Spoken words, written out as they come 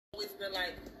been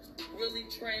like really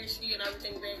trashy and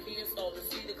everything back here. So to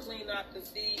see the cleanup, to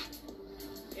see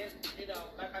it, you know,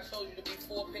 like I showed you the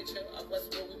before picture of what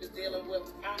we was dealing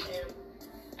with, I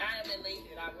am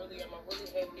elated. I really am. I'm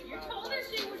really happy. You told her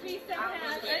she would be so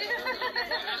happy.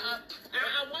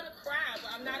 I want to cry,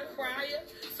 but I'm not a crier,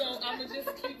 so I'm gonna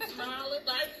just keep smiling.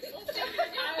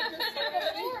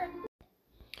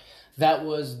 That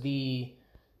was the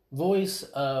voice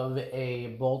of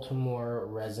a Baltimore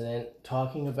resident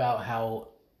talking about how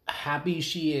happy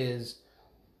she is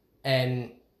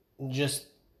and just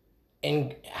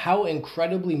how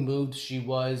incredibly moved she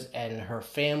was and her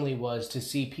family was to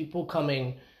see people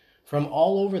coming from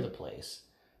all over the place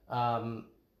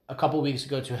a couple weeks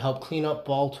ago to help clean up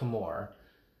Baltimore.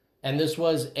 And this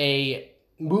was a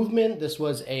movement, this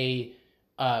was a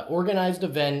organized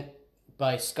event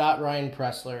by Scott Ryan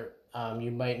Pressler.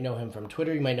 You might know him from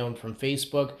Twitter, you might know him from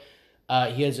Facebook.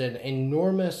 He has an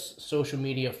enormous social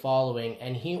media following,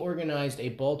 and he organized a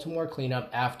Baltimore cleanup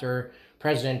after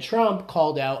President Trump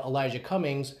called out Elijah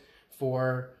Cummings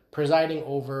for presiding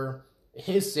over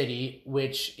his city,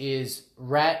 which is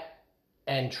rat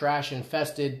and trash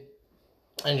infested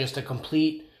and just a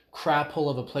complete crap hole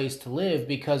of a place to live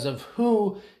because of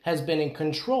who has been in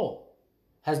control.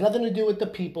 Has nothing to do with the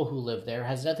people who live there,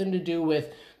 has nothing to do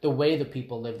with the way the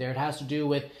people live there. It has to do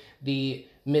with the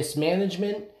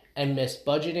mismanagement and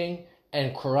misbudgeting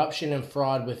and corruption and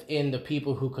fraud within the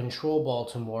people who control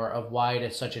Baltimore of why it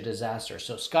is such a disaster.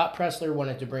 So Scott Pressler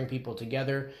wanted to bring people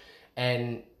together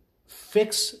and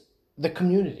fix the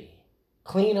community,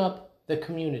 clean up the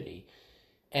community,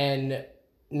 and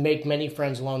make many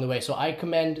friends along the way. So I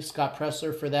commend Scott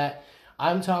Pressler for that.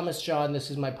 I'm Thomas John.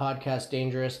 This is my podcast,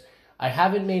 Dangerous. I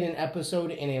haven't made an episode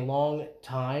in a long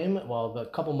time, well, a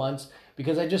couple months,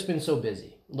 because I've just been so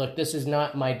busy. Look, this is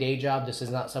not my day job. This is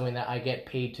not something that I get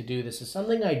paid to do. This is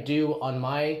something I do on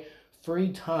my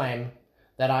free time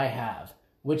that I have,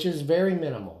 which is very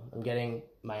minimal. I'm getting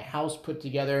my house put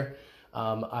together.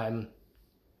 I'm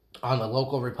on the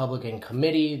local Republican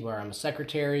committee where I'm a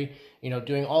secretary,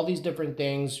 doing all these different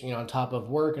things, on top of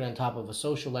work and on top of a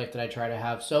social life that I try to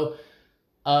have. So,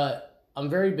 I'm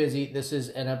very busy. This is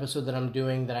an episode that I'm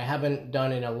doing that I haven't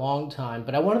done in a long time,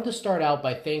 but I wanted to start out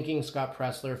by thanking Scott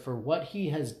Pressler for what he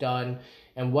has done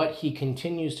and what he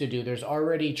continues to do. There's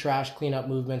already trash cleanup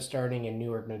movements starting in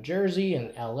Newark, New Jersey,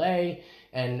 and LA,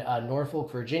 and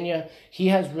Norfolk, Virginia. He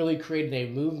has really created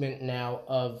a movement now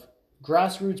of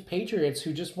grassroots patriots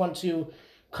who just want to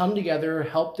come together,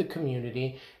 help the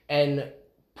community, and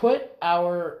put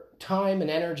our time and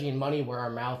energy and money where our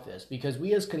mouth is, because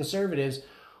we as conservatives,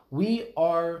 we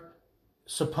are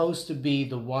supposed to be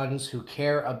the ones who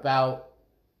care about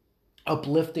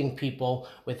uplifting people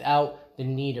without the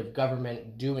need of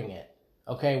government doing it.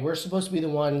 Okay, we're supposed to be the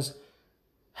ones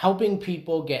helping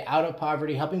people get out of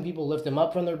poverty, helping people lift them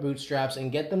up from their bootstraps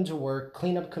and get them to work,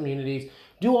 clean up communities,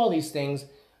 do all these things,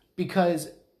 because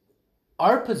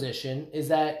our position is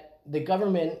that the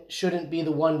government shouldn't be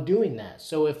the one doing that.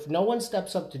 So if no one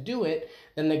steps up to do it,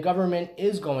 then the government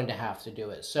is going to have to do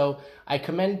it. So I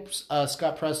commend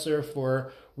Scott Pressler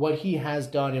for what he has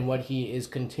done and what he is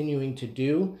continuing to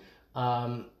do.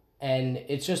 And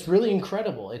it's just really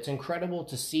incredible. It's incredible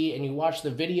to see, and you watch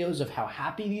the videos of how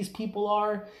happy these people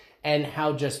are and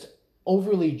how just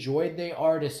overly joyed they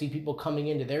are to see people coming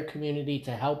into their community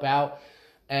to help out.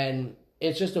 And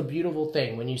it's just a beautiful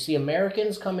thing when you see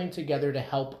Americans coming together to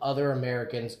help other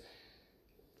Americans.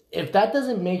 If that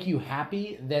doesn't make you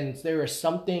happy, then there is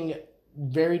something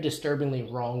very disturbingly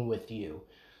wrong with you.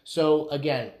 So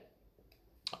again,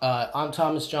 I'm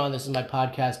Thomas John. This is my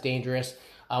podcast, Dangerous.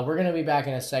 We're going to be back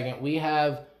in a second. We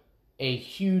have a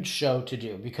huge show to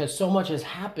do because so much has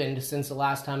happened since the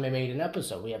last time I made an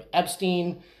episode. We have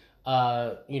Epstein,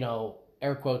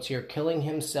 air quotes here, killing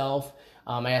himself.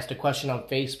 I asked a question on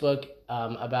Facebook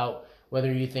about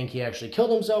whether you think he actually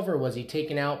killed himself or was he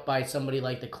taken out by somebody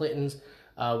like the Clintons.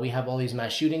 We have all these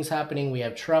mass shootings happening. We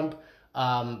have Trump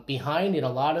behind in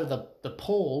a lot of the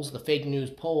polls, the fake news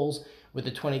polls with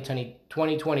the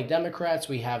 2020 Democrats.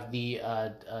 We have the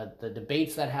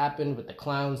debates that happened with the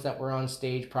clowns that were on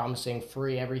stage promising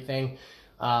free everything.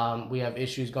 We have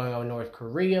issues going on in North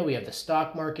Korea. We have the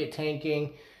stock market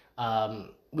tanking.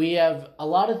 We have a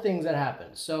lot of things that happen.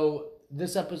 So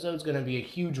this episode is going to be a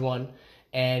huge one.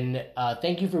 And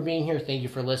thank you for being here. Thank you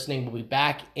for listening. We'll be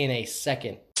back in a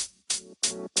second.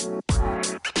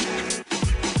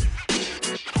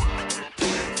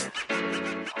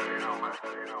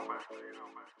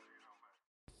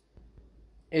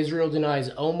 Israel denies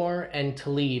Omar and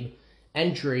Tlaib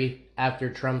entry after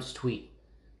Trump's tweet.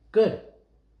 Good.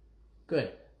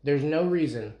 There's no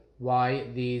reason why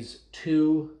these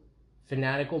two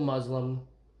fanatical Muslim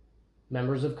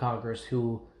members of Congress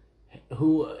who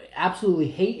absolutely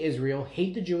hate Israel,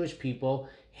 hate the Jewish people,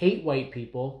 hate white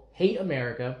people, hate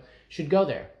America, should go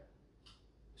there.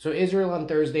 So Israel on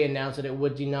Thursday announced that it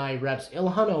would deny Reps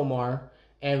Ilhan Omar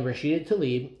and Rashida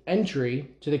Tlaib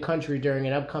entry to the country during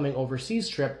an upcoming overseas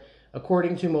trip,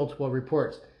 according to multiple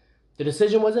reports. The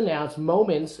decision was announced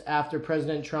moments after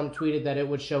President Trump tweeted that it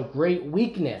would show great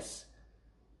weakness,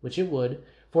 which it would,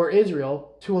 for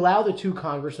Israel to allow the two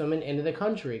congresswomen into the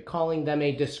country, calling them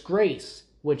a disgrace,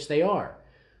 which they are.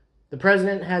 The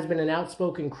president has been an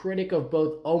outspoken critic of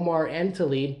both Omar and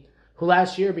Tlaib, who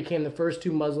last year became the first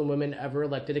two Muslim women ever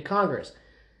elected to Congress.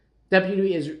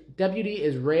 Deputy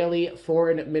Israeli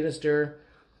Foreign Minister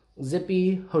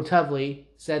Tzipi Hotovely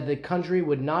said the country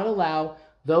would not allow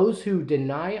those who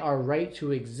deny our right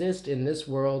to exist in this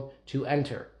world to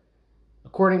enter.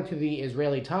 According to the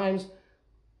Israeli Times,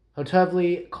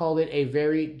 Hotovely called it a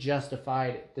very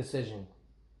justified decision.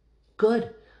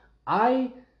 Good.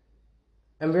 I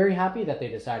am very happy that they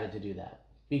decided to do that,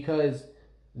 because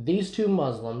these two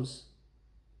Muslims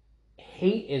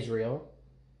hate Israel,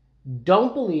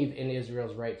 don't believe in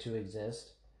Israel's right to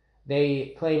exist.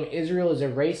 They claim Israel is a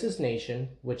racist nation,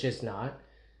 which it's not.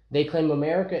 They claim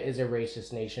America is a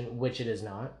racist nation, which it is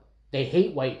not. They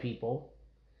hate white people.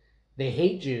 They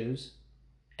hate Jews.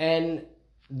 And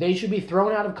they should be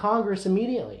thrown out of Congress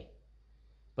immediately.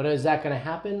 But is that going to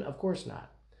happen? Of course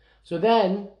not. So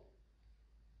then,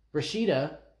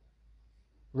 Rashida,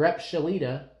 Rep.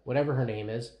 Shalida, whatever her name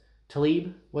is,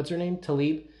 Tlaib, what's her name?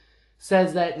 Tlaib,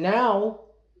 says that now,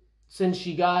 since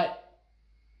she got,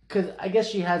 because I guess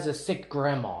she has a sick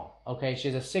grandma, okay? She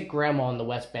has a sick grandma in the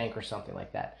West Bank or something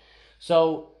like that.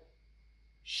 So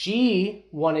she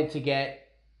wanted to get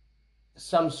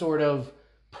some sort of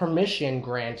permission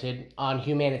granted on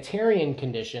humanitarian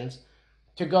conditions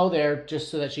to go there just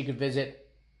so that she could visit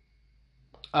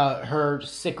her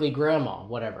sickly grandma,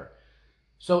 whatever.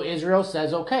 So Israel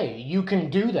says, okay, you can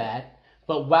do that,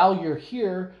 but while you're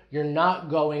here, you're not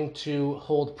going to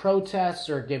hold protests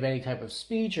or give any type of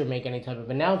speech or make any type of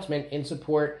announcement in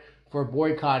support for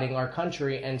boycotting our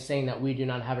country and saying that we do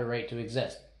not have a right to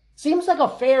exist. Seems like a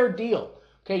fair deal.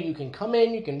 Okay, you can come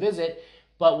in, you can visit,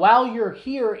 but while you're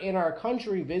here in our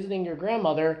country visiting your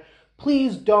grandmother,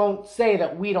 please don't say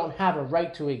that we don't have a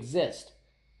right to exist.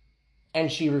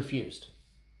 And she refused.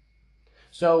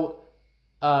 So,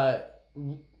 Shaniqua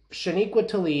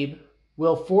Tlaib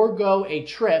will forego a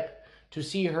trip to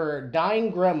see her dying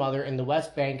grandmother in the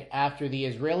West Bank after the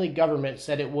Israeli government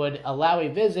said it would allow a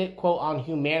visit, quote, on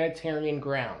humanitarian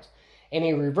grounds. In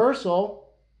a reversal,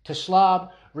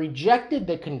 Tlaib rejected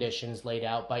the conditions laid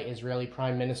out by Israeli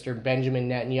Prime Minister Benjamin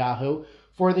Netanyahu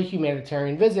for the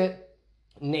humanitarian visit,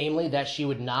 namely that she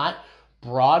would not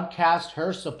broadcast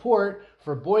her support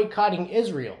for boycotting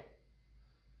Israel.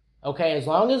 Okay, as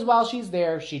long as while she's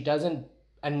there, she doesn't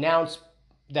announce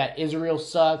that Israel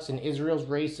sucks and Israel's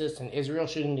racist and Israel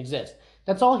shouldn't exist.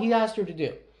 That's all he asked her to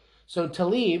do. So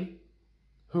Tlaib,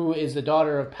 who is the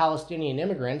daughter of Palestinian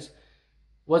immigrants,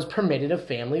 was permitted a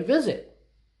family visit.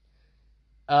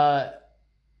 And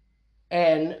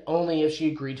only if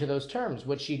she agreed to those terms,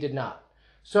 which she did not.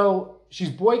 So she's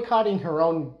boycotting her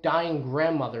own dying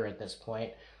grandmother at this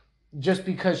point just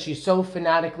because she's so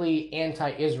fanatically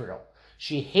anti-Israel.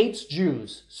 She hates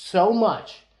Jews so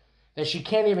much that she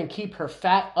can't even keep her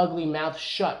fat, ugly mouth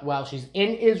shut while she's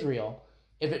in Israel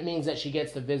if it means that she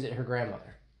gets to visit her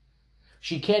grandmother.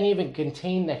 She can't even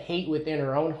contain the hate within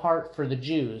her own heart for the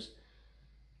Jews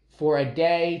for a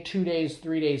day, 2 days,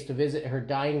 3 days to visit her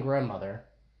dying grandmother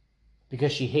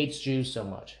because she hates Jews so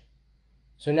much.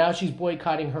 So now she's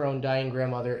boycotting her own dying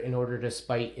grandmother in order to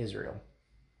spite Israel.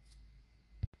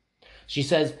 She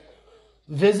says,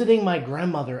 visiting my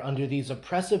grandmother under these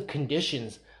oppressive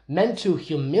conditions meant to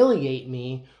humiliate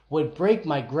me would break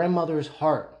my grandmother's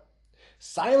heart.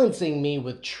 Silencing me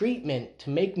with treatment to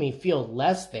make me feel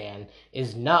less than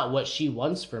is not what she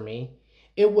wants for me.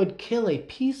 It would kill a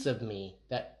piece of me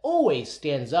that always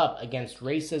stands up against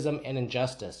racism and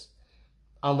injustice.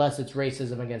 Unless it's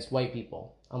racism against white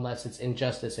people. Unless it's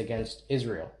injustice against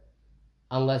Israel.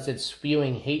 Unless it's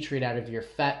spewing hatred out of your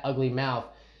fat, ugly mouth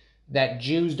that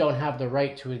Jews don't have the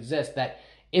right to exist. That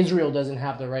Israel doesn't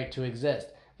have the right to exist.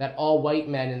 That all white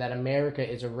men and that America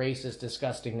is a racist,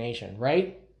 disgusting nation.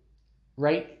 Right?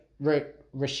 Right?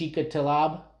 Rashida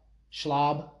Tlaib?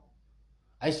 Schlab?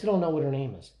 I still don't know what her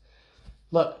name is.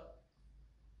 Look,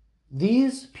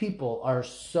 these people are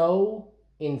so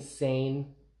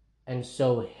insane and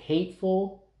so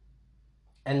hateful,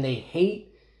 and they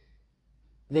hate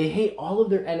all of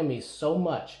their enemies so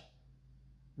much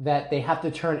that they have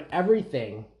to turn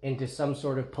everything into some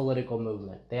sort of political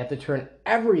movement. They have to turn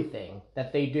everything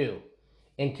that they do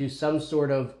into some sort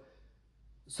of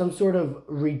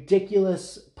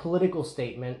ridiculous political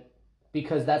statement,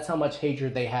 because that's how much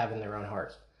hatred they have in their own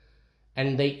hearts.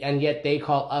 And yet they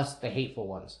call us the hateful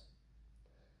ones.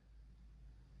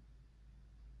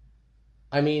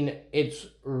 I mean, it's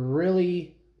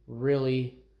really,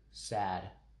 really sad.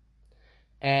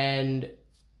 And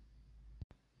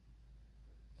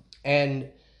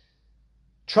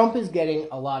Trump is getting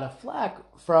a lot of flack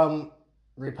from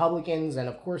Republicans and,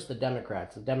 of course, the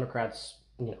Democrats. The Democrats,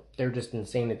 they're just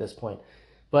insane at this point.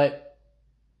 But,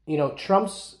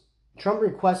 Trump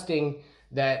requesting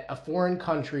that a foreign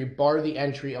country bar the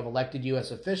entry of elected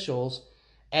U.S. officials,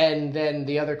 and then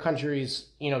the other country's,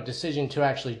 decision to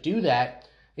actually do that,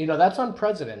 that's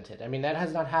unprecedented. I mean, that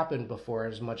has not happened before,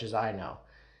 as much as I know.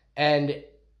 And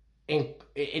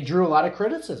it drew a lot of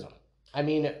criticism. I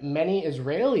mean, many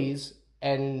Israelis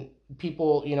and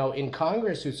people, in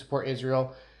Congress who support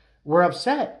Israel were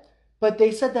upset. But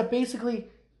they said that basically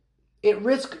it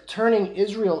risked turning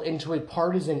Israel into a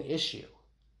partisan issue.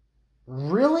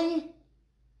 Really?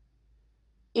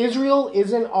 Israel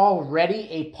isn't already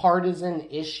a partisan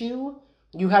issue?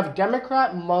 You have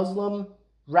Democrat, Muslim,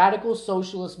 radical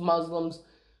socialist Muslims,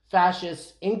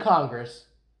 fascists in Congress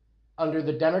under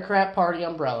the Democrat Party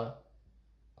umbrella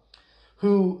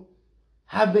who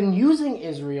have been using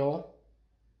Israel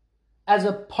as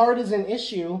a partisan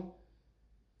issue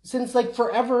since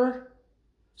forever.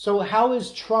 So how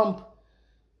is Trump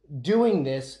doing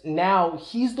this now?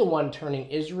 He's the one turning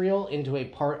Israel into a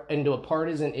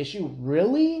partisan issue.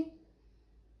 Really?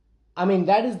 I mean,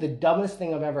 that is the dumbest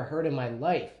thing I've ever heard in my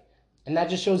life. And that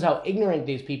just shows how ignorant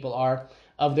these people are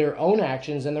of their own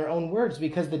actions and their own words,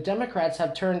 because the Democrats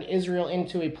have turned Israel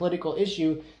into a political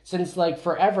issue since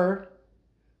forever.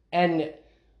 And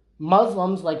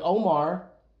Muslims like Omar,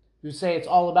 who say it's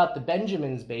all about the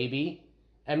Benjamins, baby,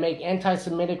 and make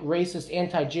anti-Semitic, racist,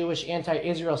 anti-Jewish,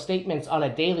 anti-Israel statements on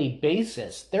a daily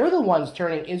basis, they're the ones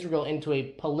turning Israel into a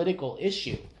political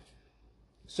issue.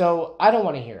 So I don't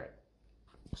want to hear it.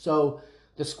 So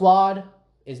the Squad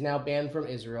is now banned from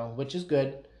Israel, which is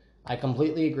good. I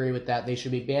completely agree with that. They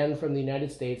should be banned from the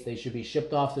United States. They should be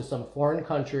shipped off to some foreign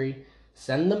country.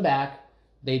 Send them back.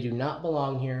 They do not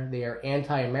belong here. They are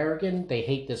anti-American. They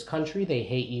hate this country. They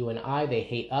hate you and I. They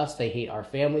hate us. They hate our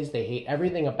families. They hate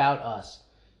everything about us.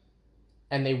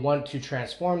 And they want to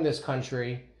transform this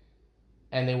country.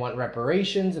 And they want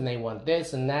reparations. And they want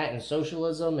this and that and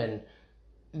socialism. And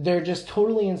they're just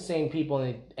totally insane people.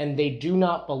 And they do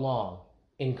not belong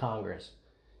in Congress.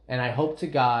 And I hope to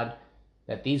God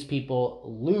that these people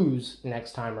lose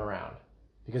next time around.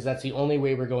 Because that's the only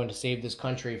way we're going to save this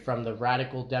country from the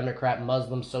radical Democrat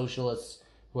Muslim socialists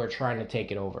who are trying to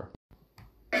take it over.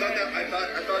 I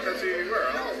thought that's who you were.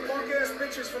 No, punk-ass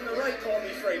bitches from the right call me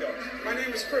Fredo. My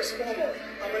name is Chris Cuomo.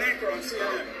 I'm an anchor on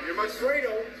CNN.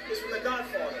 Fredo is from The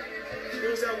Godfather. He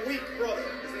was that weak brother.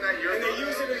 Isn't that your brother? And they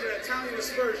use it as an Italian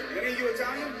aspersion. Ain't you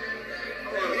Italian?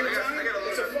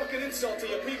 It's a fucking insult to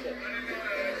your people.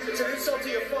 It's an insult to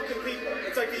your fucking people.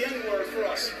 It's like the N-word for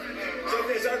us.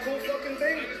 Is that a cool fucking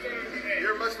thing?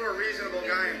 You're a much more reasonable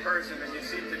guy in person than you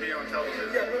seem to be on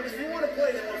television. Yeah, but if you want to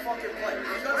play, then we'll fucking play. If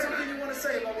you've got something you want to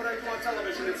say about what I do on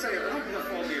television, then say it. But I'm going to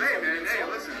phone you. Hey, man, hey,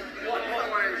 listen. What? I don't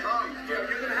want any problems. Yeah,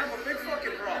 you're going to have a big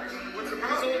fucking problem. What's the It's a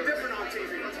problem? little different on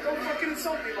TV. Don't fucking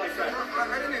insult me like that.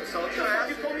 I didn't insult you.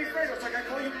 You call me Fredo. It's like I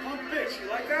call you punk bitch. You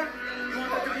like that? You want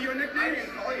that to be your I nickname?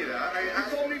 didn't call you that. You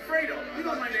call me Fredo. You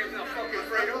know my name's not fucking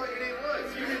Fredo. I thought your name was.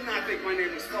 You did not think my name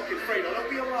was fucking Fredo. Don't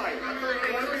be a liar.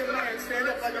 You want to be a man, stand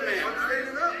up like a man. I'm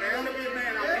standing up, man. You want to be a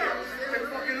man out here. Then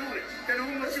fucking own it. Then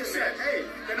own what you said. Hey.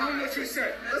 Then own what you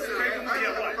said. Listen, Take man, them I to your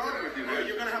have a life. problem with you, man.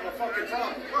 You're going to have a fucking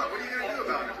problem. What? What are you going to do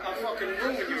about it? I'll fucking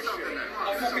ruin your shit.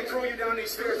 I'll fucking throw you down these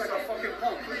stairs like a fucking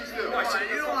punk. Please do. Why, so you You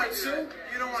can don't want fucking to. sue?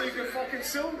 You don't want So you to. can fucking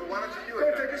sue? But why don't you do Go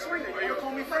it? take a swing. You want to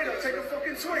call me Fredo? Take a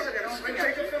fucking swing.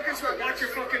 Take a fucking swing. Watch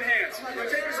your fucking hands.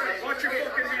 Take a swing. Watch your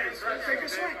fucking hands. Take a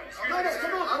swing. No,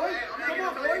 come on, boy. Come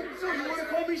on, boy. So you want to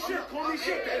call me shit? Call me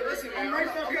shit. Hey, listen, man. I'm right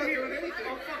I'm fucking not here. doing anything.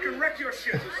 I'll fucking wreck your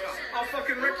shit. I'll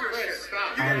fucking wreck your shit.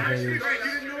 Stop. You didn't I'm actually hanged. write.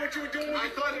 You didn't know what you were doing. I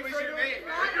thought it was your name,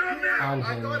 man. I'm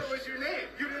I thought it hinged. was your name.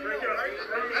 You didn't know, right?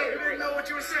 Hey, you didn't know what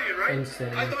you were saying, right?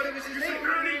 Insane. I thought it was his name.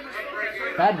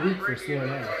 Bad week for CNN.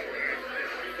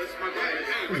 That's my guy.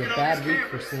 It was a bad week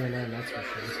for CNN, that's for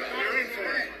sure. You're in for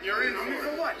it. You're in I mean, for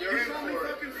for it. what? You're You in call me for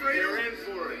fucking it. Fredo? You're in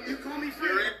for it. You call me You're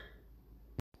Fredo? in.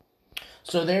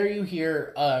 So there you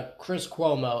hear Chris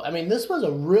Cuomo. I mean, this was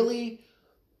a really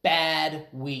bad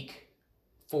week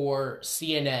for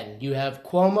CNN. You have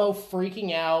Cuomo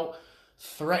freaking out,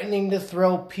 threatening to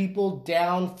throw people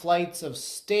down flights of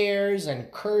stairs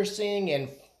and cursing and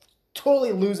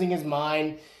totally losing his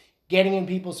mind, getting in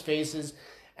people's faces.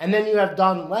 And then you have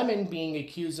Don Lemon being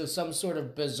accused of some sort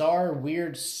of bizarre,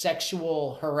 weird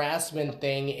sexual harassment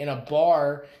thing in a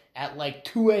bar at like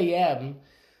 2 a.m.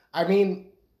 I mean,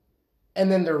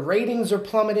 and then the ratings are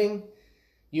plummeting.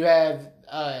 You have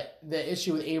the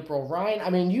issue with April Ryan. I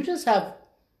mean, you just have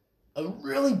a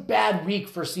really bad week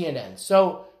for CNN.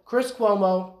 So Chris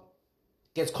Cuomo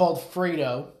gets called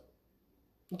Fredo.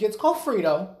 Gets called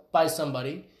Fredo by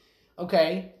somebody.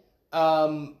 Okay.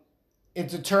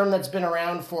 It's a term that's been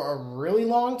around for a really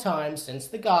long time, since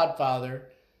The Godfather.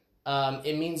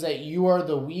 It means that you are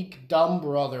the weak, dumb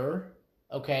brother.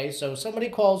 Okay, so somebody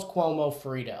calls Cuomo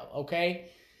Fredo, okay?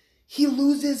 He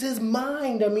loses his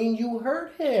mind. I mean, you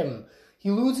heard him. He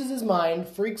loses his mind,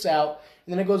 freaks out,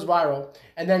 and then it goes viral.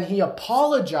 And then he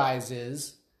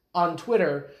apologizes on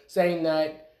Twitter, saying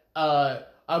that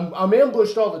I'm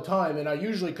ambushed all the time, and I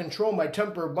usually control my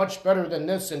temper much better than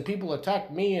this, and people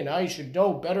attack me, and I should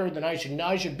know better than I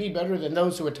should be better than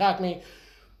those who attack me.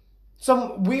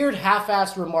 Some weird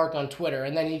half-assed remark on Twitter,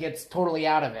 and then he gets totally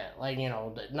out of it. Like, you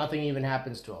know, nothing even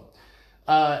happens to him.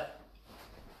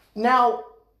 Now,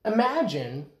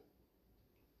 imagine,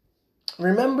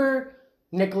 remember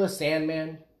Nicholas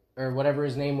Sandmann, or whatever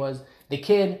his name was, the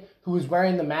kid who was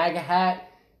wearing the MAGA hat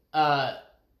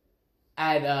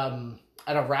at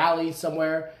a rally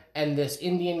somewhere, and this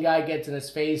Indian guy gets in his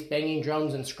face, banging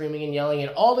drums and screaming and yelling, and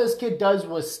all this kid does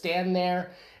was stand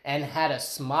there and had a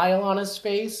smile on his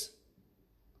face,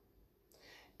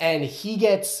 and he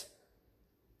gets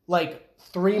like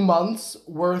 3 months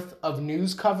worth of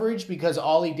news coverage because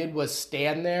all he did was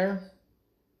stand there.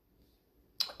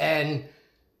 And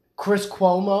Chris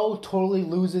Cuomo totally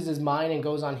loses his mind and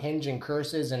goes on Hinge and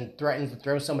curses and threatens to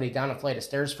throw somebody down a flight of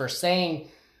stairs for saying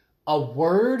a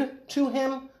word to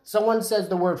him. Someone says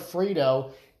the word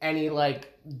Frito, and he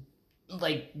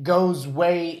goes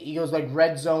like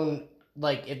red zone.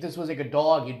 Like, if this was like a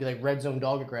dog, you'd be like red zone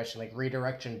dog aggression, like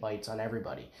redirection bites on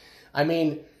everybody. I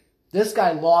mean, this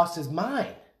guy lost his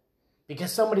mind because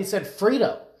somebody said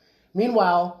Frito.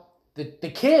 Meanwhile,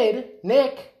 the kid,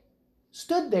 Nick,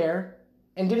 stood there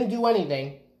and didn't do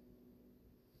anything.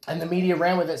 And the media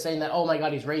ran with it, saying that, oh my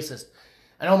God, he's racist.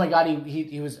 And oh my God,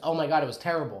 he was, oh my God, it was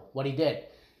terrible what he did.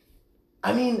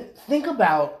 I mean, think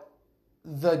about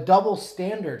the double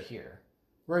standard here,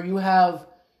 where you have,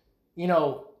 you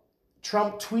know,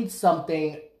 Trump tweets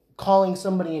something calling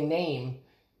somebody a name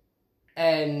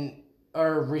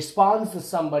or responds to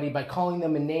somebody by calling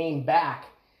them a name back,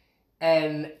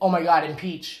 and oh my God,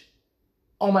 impeach.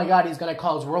 Oh my God, he's going to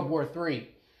cause World War III.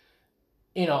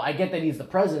 You know, I get that he's the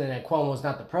president and Cuomo's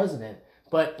not the president,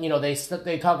 but, you know,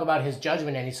 they talk about his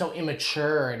judgment and he's so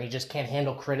immature and he just can't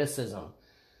handle criticism.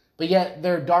 But yet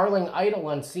their darling idol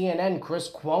on CNN, Chris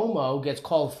Cuomo, gets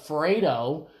called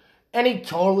Fredo, and he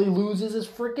totally loses his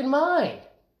freaking mind.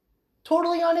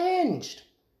 Totally unhinged.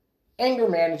 Anger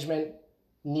management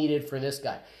needed for this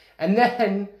guy. And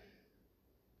then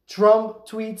Trump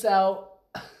tweets out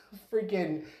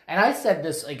freaking... And I said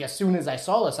this, like, as soon as I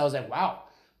saw this, I was like, wow,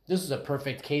 this is a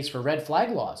perfect case for red flag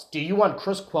laws. Do you want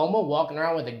Chris Cuomo walking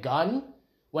around with a gun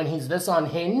when he's this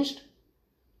unhinged?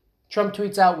 Trump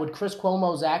tweets out, would Chris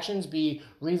Cuomo's actions be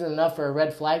reason enough for a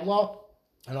red flag law?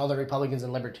 And all the Republicans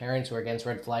and libertarians who are against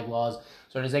red flag laws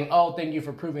started saying, oh, thank you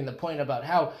for proving the point about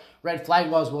how red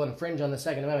flag laws will infringe on the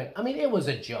Second Amendment. I mean, it was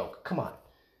a joke. Come on.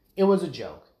 It was a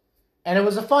joke. And it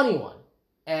was a funny one.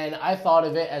 And I thought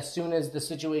of it as soon as the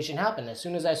situation happened. As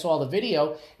soon as I saw the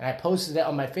video and I posted it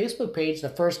on my Facebook page, the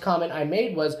first comment I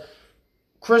made was,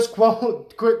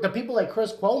 the people like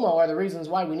Chris Cuomo are the reasons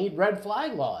why we need red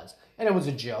flag laws. And it was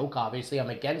a joke, obviously.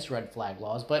 I'm against red flag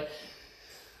laws. But,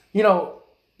 you know,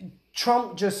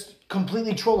 Trump just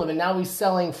completely trolled him, and now he's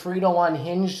selling Frito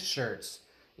Unhinged shirts.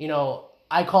 You know,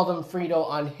 I called him Frito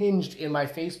Unhinged in my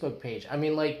Facebook page. I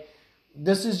mean, like,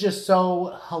 this is just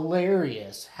so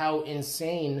hilarious how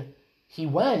insane he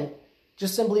went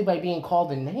just simply by being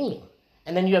called a name.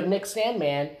 And then you have Nick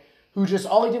Sandmann, who just,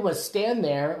 all he did was stand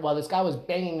there while this guy was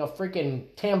banging a freaking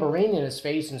tambourine in his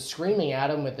face and screaming at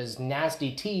him with his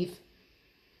nasty teeth.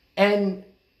 And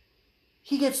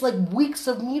he gets like weeks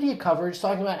of media coverage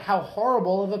talking about how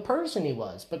horrible of a person he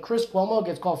was. But Chris Cuomo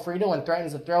gets called Frito and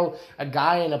threatens to throw a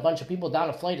guy and a bunch of people down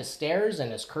a flight of stairs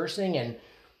and is cursing and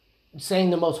saying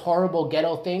the most horrible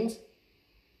ghetto things.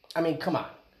 I mean, come on.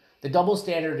 The double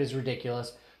standard is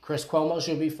ridiculous. Chris Cuomo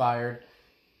should be fired.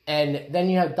 And then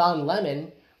you have Don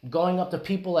Lemon going up to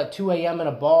people at 2 a.m. in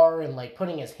a bar and like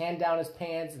putting his hand down his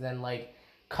pants and then like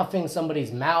cuffing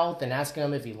somebody's mouth and asking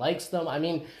them if he likes them. I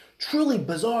mean, truly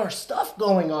bizarre stuff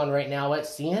going on right now at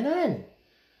CNN.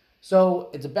 So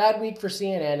it's a bad week for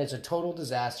CNN. It's a total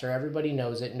disaster. Everybody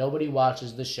knows it. Nobody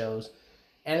watches the shows.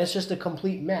 And it's just a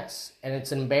complete mess. And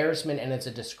it's an embarrassment and it's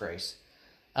a disgrace.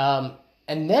 And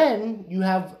then you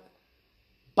have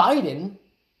Biden.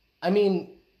 I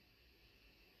mean,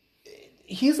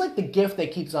 he's like the gift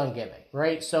that keeps on giving,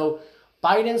 right? So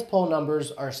Biden's poll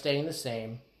numbers are staying the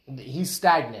same. He's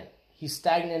stagnant. He's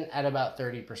stagnant at about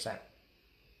 30%.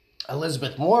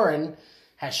 Elizabeth Warren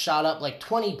has shot up like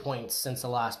 20 points since the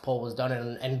last poll was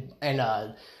done,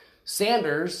 and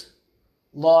Sanders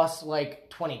lost like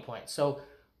 20 points. So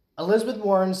Elizabeth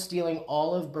Warren's stealing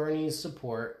all of Bernie's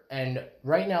support, and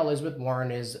right now Elizabeth Warren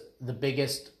is the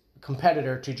biggest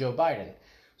competitor to Joe Biden.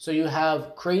 So you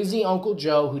have crazy Uncle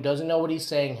Joe, who doesn't know what he's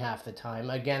saying half the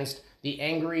time, against the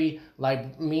angry,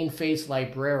 mean-faced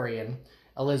librarian,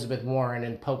 Elizabeth Warren,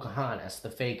 and Pocahontas,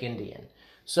 the fake Indian.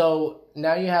 So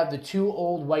now you have the two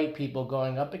old white people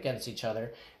going up against each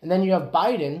other. And then you have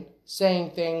Biden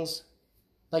saying things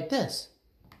like this.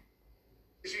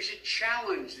 We should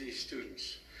challenge these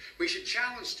students. We should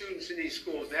challenge students in these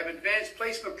schools to have advanced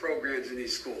placement programs in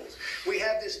these schools. We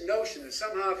have this notion that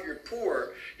somehow if you're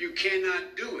poor, you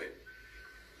cannot do it.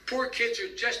 Poor kids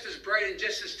are just as bright and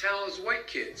just as talented as white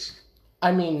kids.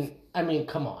 I mean,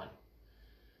 come on.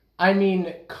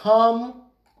 Come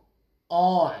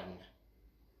on.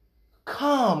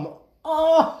 Come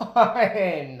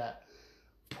on!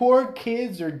 Poor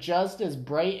kids are just as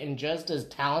bright and just as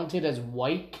talented as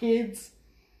white kids?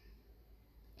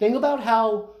 Think about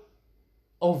how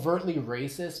overtly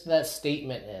racist that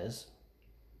statement is.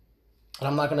 And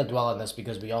I'm not going to dwell on this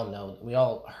because we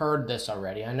all heard this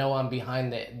already. I know I'm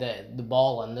behind the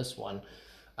ball on this one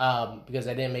because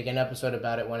I didn't make an episode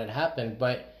about it when it happened,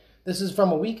 but this is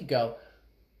from a week ago.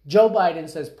 Joe Biden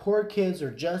says poor kids are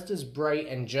just as bright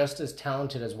and just as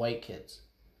talented as white kids.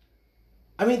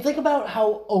 I mean, think about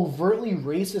how overtly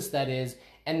racist that is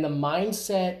and the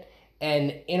mindset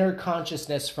and inner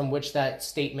consciousness from which that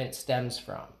statement stems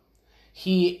from.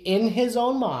 He, in his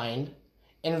own mind,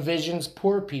 envisions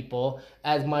poor people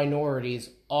as minorities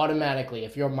automatically.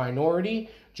 If you're a minority,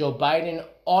 Joe Biden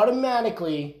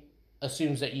automatically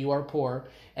assumes that you are poor.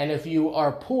 And if you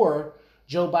are poor,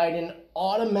 Joe Biden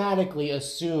automatically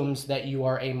assumes that you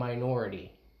are a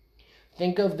minority.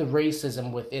 Think of the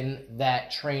racism within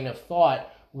that train of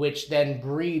thought, which then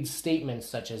breeds statements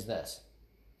such as this.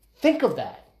 Think of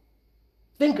that.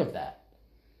 Think of that.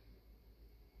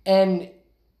 And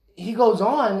he goes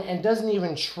on and doesn't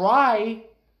even try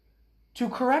to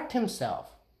correct himself.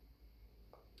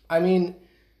 I mean,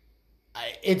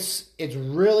 it's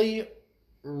really,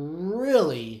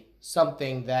 really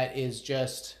something that is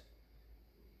just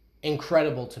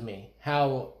incredible to me,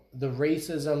 how the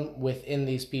racism within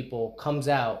these people comes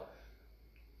out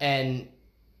and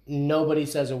nobody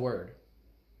says a word.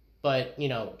 But,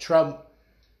 Trump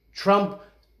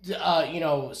says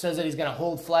that he's going to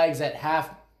hold flags at half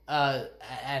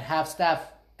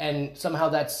staff, and somehow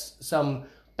that's some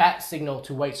bat signal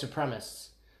to white supremacists.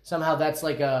 Somehow that's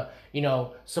like a,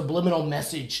 subliminal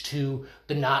message to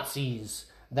the Nazis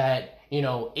that,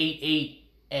 8/8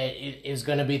 is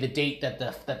going to be the date that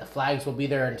the flags will be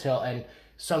there until, and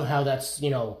somehow that's,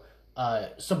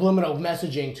 subliminal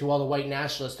messaging to all the white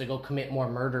nationalists to go commit more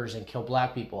murders and kill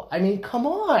black people. I mean, come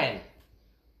on.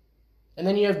 And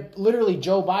then you have literally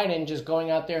Joe Biden just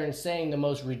going out there and saying the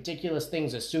most ridiculous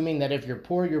things, assuming that if you're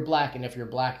poor, you're black, and if you're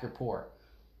black, you're poor.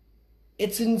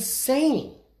 It's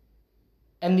insane.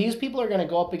 And these people are going to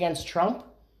go up against Trump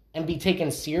and be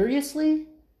taken seriously?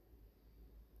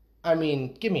 I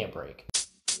mean, give me a break.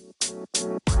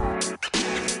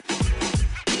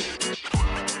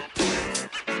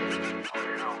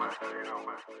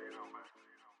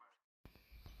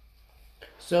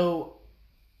 So,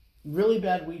 really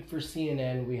bad week for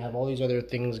CNN. We have all these other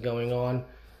things going on.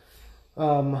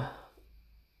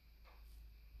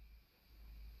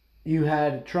 You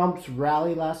had Trump's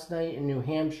rally last night in New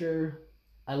Hampshire.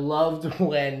 I loved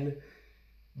when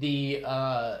the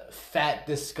fat,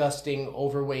 disgusting,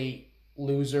 overweight,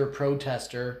 loser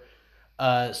protester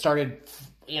started,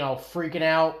 freaking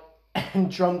out.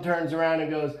 And Trump turns around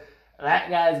and goes, "That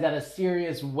guy's got a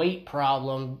serious weight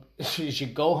problem. She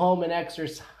should go home and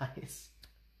exercise."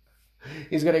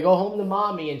 He's going to go home to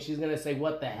mommy and she's going to say,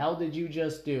 "What the hell did you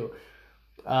just do?"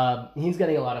 He's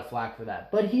getting a lot of flack for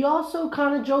that. But he also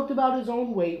kind of joked about his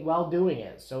own weight while doing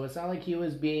it. So it's not like he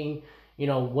was being,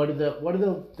 what do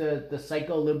the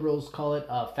psycho liberals call it?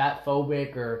 Fat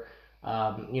phobic or,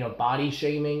 body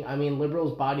shaming. I mean,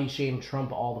 liberals body shame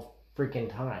Trump all the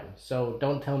freaking time. So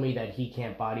don't tell me that he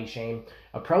can't body shame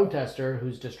a protester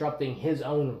who's disrupting his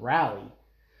own rally.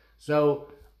 So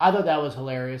I thought that was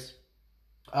hilarious.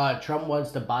 Trump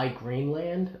wants to buy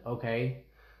Greenland. Okay.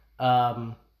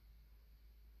 Log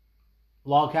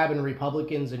cabin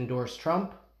Republicans endorse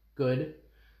Trump. Good.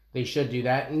 They should do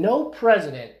that. No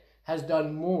president has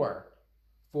done more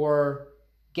for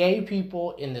gay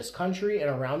people in this country and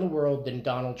around the world than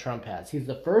Donald Trump has. He's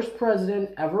the first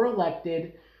president ever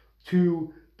elected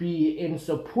to be in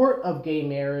support of gay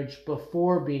marriage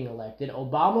before being elected.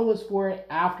 Obama was for it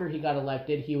after he got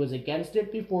elected. He was against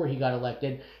it before he got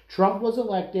elected. Trump was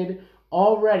elected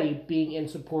already being in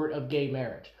support of gay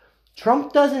marriage.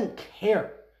 Trump doesn't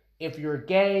care if you're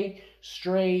gay,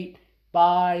 straight,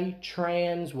 bi,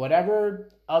 trans, whatever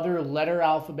other letter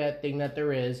alphabet thing that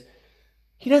there is.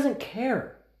 He doesn't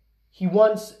care. He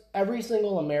wants every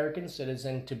single American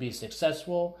citizen to be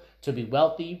successful, to be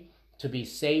wealthy, to be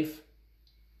safe,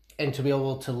 and to be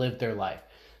able to live their life.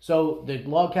 So the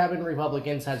Log Cabin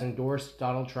Republicans has endorsed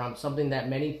Donald Trump, something that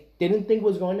many didn't think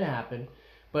was going to happen,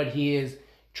 but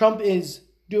Trump is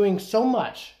doing so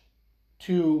much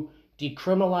to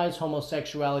decriminalize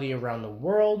homosexuality around the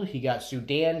world. He got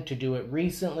Sudan to do it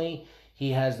recently.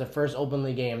 He has the first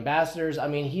openly gay ambassadors. I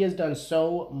mean, he has done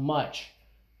so much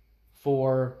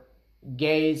for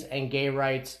gays and gay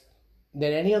rights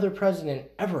than any other president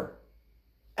ever,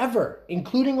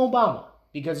 including Obama.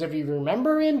 Because if you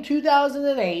remember in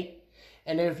 2008,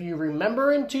 and if you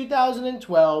remember in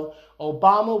 2012,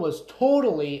 Obama was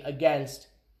totally against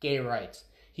gay rights.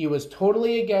 He was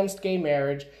totally against gay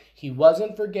marriage. He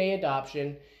wasn't for gay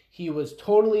adoption. He was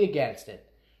totally against it.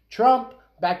 Trump,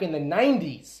 back in the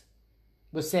 90s,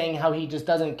 was saying how he just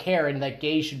doesn't care and that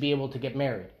gays should be able to get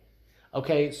married.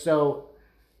 Okay, so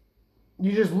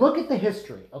you just look at the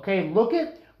history, okay? Look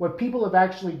at what people have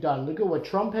actually done. Look at what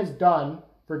Trump has done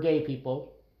for gay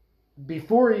people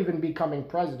before even becoming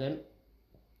president.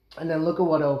 And then look at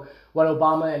what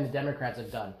Obama and the Democrats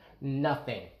have done.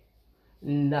 Nothing.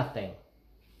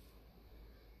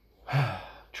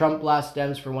 Trump blasts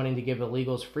Dems for wanting to give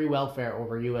illegals free welfare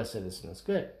over U.S. citizens.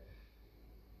 Good.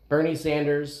 Bernie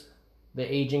Sanders,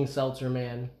 the aging seltzer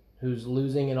man who's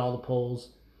losing in all the polls,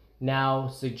 now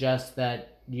suggests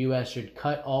that U.S. should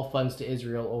cut all funds to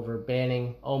Israel over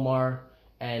banning Omar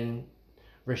and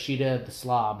Rashida the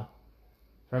Slob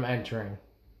from entering.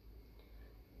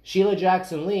 Sheila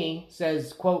Jackson Lee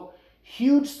says, quote,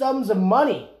 huge sums of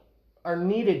money are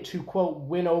needed to, quote,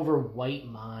 win over white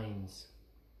minds.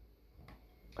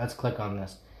 Let's click on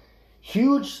this.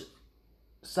 Huge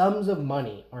sums of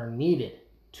money are needed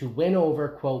to win over,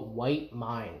 quote, white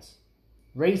minds.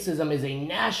 Racism is a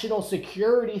national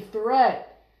security threat.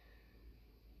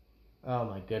 Oh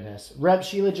my goodness. Rep.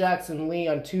 Sheila Jackson Lee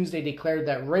on Tuesday declared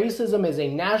that racism is a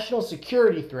national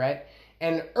security threat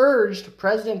and urged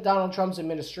President Donald Trump's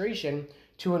administration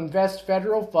to invest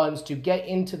federal funds to get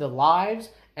into the lives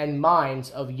and minds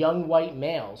of young white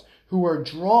males who are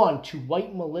drawn to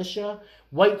white militia,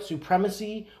 white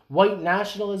supremacy, white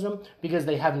nationalism because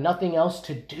they have nothing else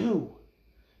to do.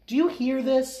 Do you hear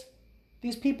this?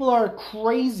 These people are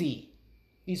crazy.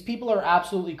 These people are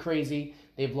absolutely crazy.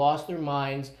 They've lost their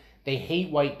minds. They hate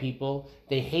white people.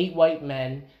 They hate white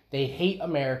men. They hate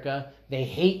America. They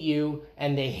hate you.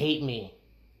 And they hate me.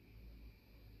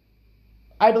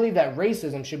 I believe that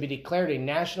racism should be declared a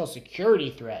national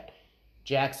security threat,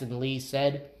 Jackson Lee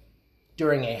said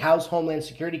during a House Homeland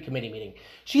Security Committee meeting.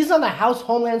 She's on the House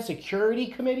Homeland Security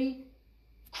Committee?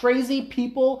 Crazy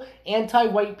people,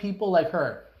 anti-white people like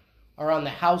her are on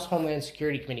the House Homeland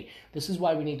Security Committee. This is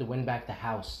why we need to win back the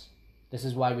House. This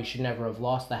is why we should never have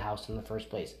lost the House in the first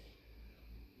place.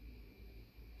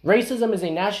 Racism is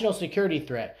a national security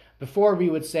threat. Before we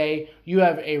would say, you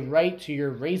have a right to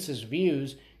your racist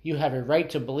views, you have a right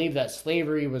to believe that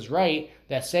slavery was right,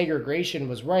 that segregation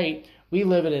was right. We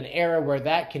live in an era where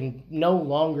that can no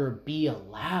longer be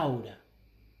allowed.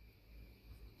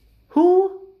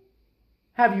 Who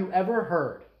have you ever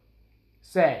heard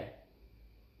say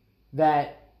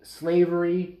that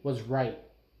slavery was right?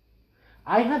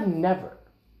 I have never,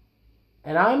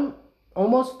 and I'm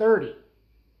almost 30,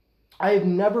 I have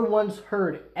never once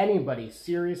heard anybody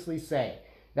seriously say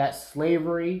that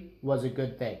slavery was a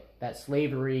good thing, that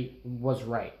slavery was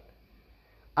right.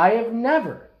 I have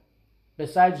never,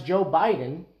 besides Joe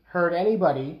Biden, heard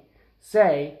anybody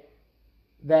say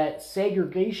that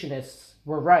segregationists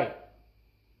were right.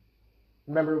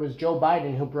 Remember, it was Joe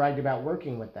Biden who bragged about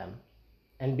working with them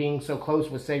and being so close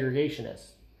with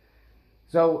segregationists.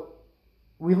 So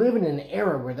we live in an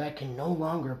era where that can no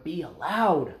longer be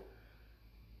allowed.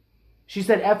 She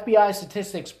said FBI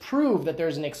statistics prove that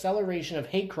there's an acceleration of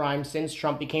hate crime since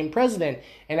Trump became president,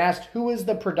 and asked who is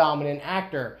the predominant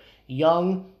actor.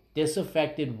 Young,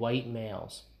 disaffected white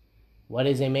males. What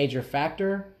is a major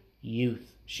factor?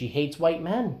 Youth. She hates white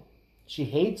men. She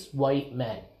hates white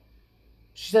men.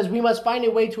 She says we must find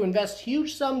a way to invest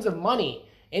huge sums of money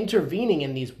intervening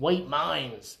in these white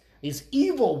minds, these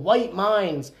evil white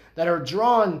minds that are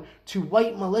drawn to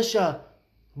white militia,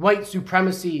 white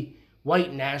supremacy,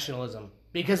 white nationalism,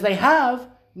 because they have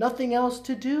nothing else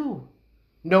to do.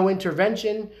 No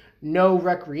intervention, no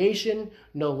recreation,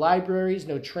 no libraries,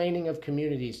 no training of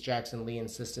communities, Jackson Lee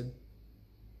insisted.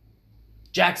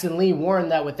 Jackson Lee warned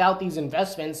that without these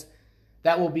investments,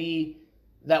 that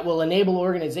will enable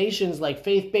organizations like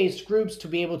faith-based groups to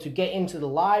be able to get into the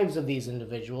lives of these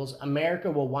individuals,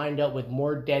 America will wind up with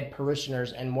more dead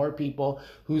parishioners and more people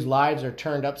whose lives are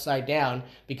turned upside down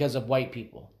because of white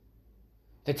people.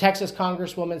 The Texas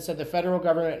Congresswoman said the federal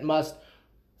government must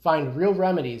find real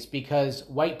remedies because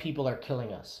white people are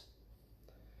killing us.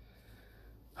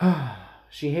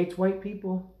 She hates white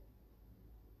people.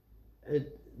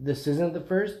 This isn't the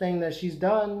first thing that she's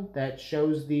done that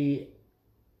shows the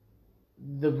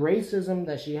racism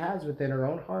that she has within her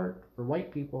own heart for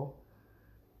white people.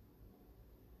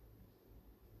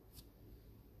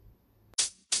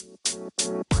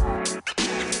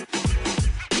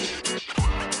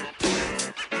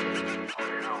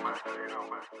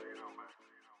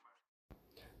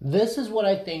 This is what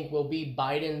I think will be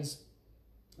Biden's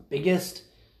biggest,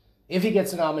 if he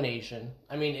gets a nomination.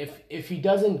 I mean, if he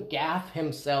doesn't gaffe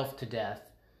himself to death,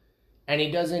 and he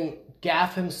doesn't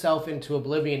gaffe himself into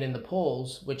oblivion in the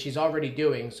polls, which he's already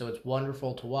doing, so it's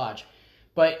wonderful to watch.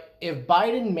 But if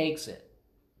Biden makes it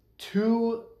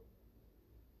to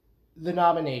the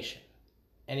nomination,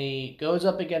 and he goes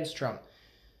up against Trump,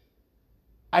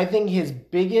 I think his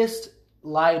biggest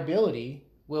liability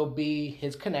will be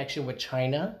his connection with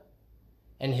China,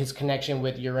 and his connection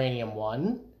with Uranium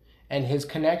One, and his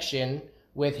connection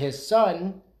with his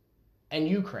son and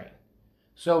Ukraine.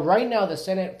 So right now, the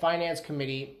Senate Finance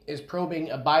Committee is probing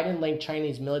a Biden-linked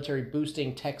Chinese military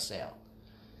boosting tech sale.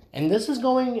 And this is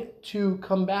going to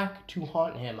come back to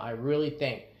haunt him, I really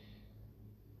think.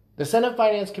 The Senate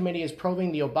Finance Committee is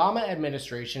probing the Obama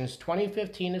administration's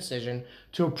 2015 decision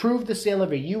to approve the sale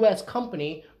of a U.S.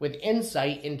 company with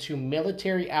insight into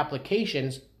military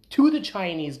applications to the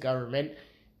Chinese government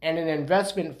and an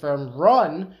investment firm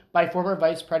run by former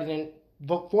Vice President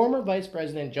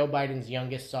Joe Biden's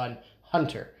youngest son,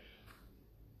 Hunter.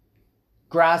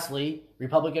 Grassley,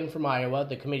 Republican from Iowa,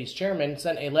 the committee's chairman,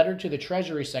 sent a letter to the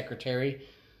Treasury Secretary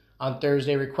on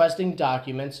Thursday requesting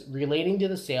documents relating to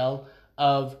the sale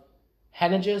of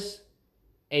Henniges,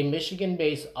 a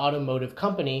Michigan-based automotive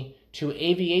company, to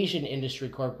Aviation Industry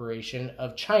Corporation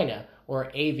of China,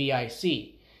 or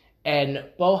AVIC, and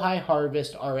Bohai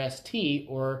Harvest RST,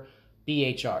 or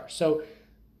BHR. So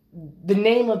the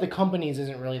name of the companies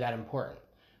isn't really that important,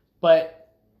 but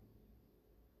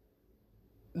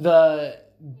the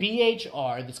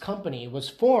BHR, this company, was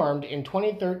formed in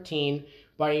 2013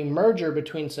 by a merger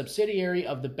between subsidiary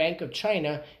of the Bank of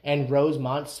China and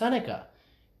Rosemont Seneca.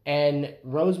 And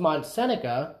Rosemont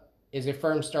Seneca is a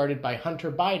firm started by Hunter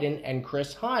Biden and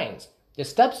Chris Hines, the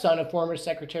stepson of former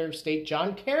Secretary of State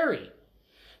John Kerry.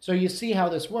 So you see how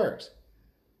this works.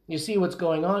 You see what's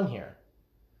going on here.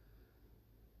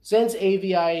 Since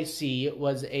AVIC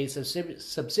was a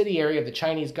subsidiary of the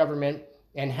Chinese government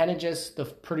and Henniges, the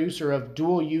producer of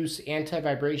dual-use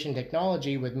anti-vibration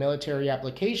technology with military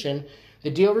application,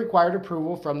 the deal required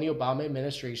approval from the Obama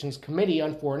administration's Committee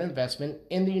on Foreign Investment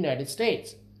in the United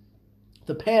States.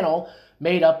 The panel,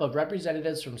 made up of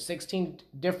representatives from 16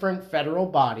 different federal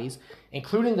bodies,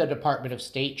 including the Department of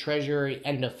State, Treasury,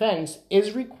 and Defense,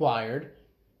 is required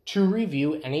to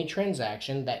review any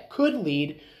transaction that could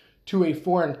lead to a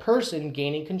foreign person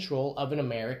gaining control of an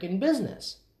American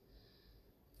business.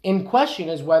 In question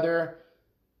is whether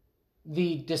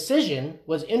the decision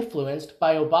was influenced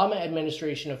by Obama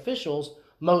administration officials,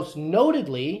 most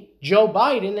notably Joe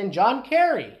Biden and John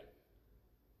Kerry,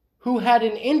 who had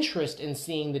an interest in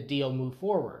seeing the deal move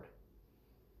forward.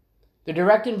 The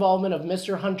direct involvement of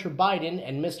Mr. Hunter Biden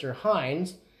and Mr.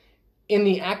 Hines in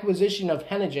the acquisition of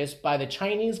Henniges by the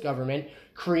Chinese government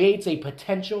creates a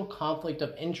potential conflict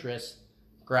of interest,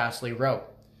 Grassley wrote.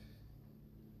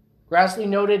 Grassley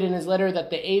noted in his letter that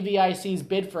the AVIC's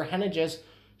bid for Henniges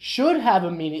should have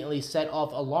immediately set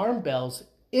off alarm bells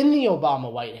in the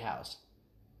Obama White House.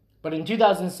 But in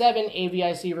 2007,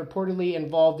 AVIC reportedly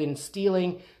involved in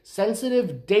stealing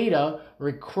sensitive data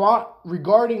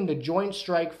regarding the Joint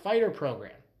Strike Fighter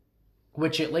program,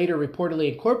 which it later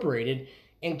reportedly incorporated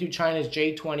into China's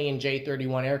J-20 and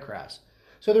J-31 aircrafts.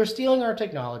 So they're stealing our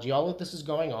technology. All of this is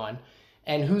going on.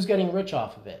 And who's getting rich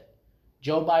off of it?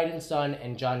 Joe Biden's son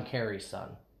and John Kerry's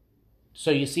son. So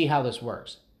you see how this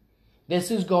works. This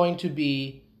is going to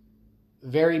be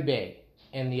very big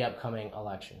in the upcoming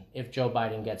election if Joe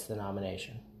Biden gets the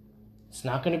nomination. It's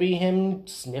not going to be him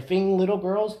sniffing little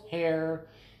girls' hair.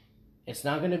 It's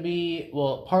not going to be,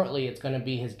 well, partly it's going to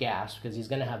be his gaffes, because he's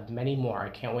going to have many more. I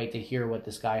can't wait to hear what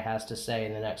this guy has to say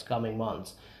in the next coming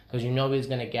months, because you know he's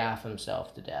going to gaff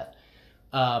himself to death.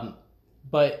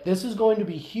 But this is going to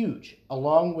be huge,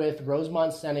 along with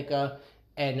Rosemont Seneca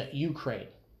and Ukraine.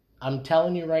 I'm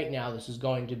telling you right now, this is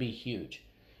going to be huge.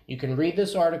 You can read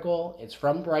this article. It's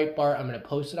from Breitbart. I'm going to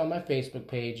post it on my Facebook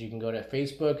page. You can go to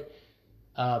Facebook.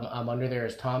 I'm under there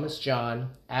as Thomas John.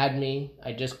 Add me.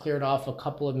 I just cleared off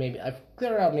I've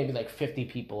cleared out maybe like 50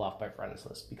 people off my friends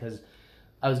list because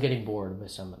I was getting bored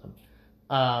with some of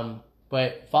them.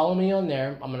 But follow me on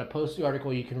there. I'm going to post the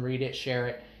article. You can read it, share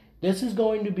it. This is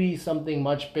going to be something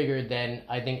much bigger than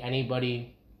I think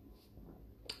anybody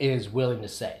is willing to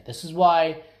say.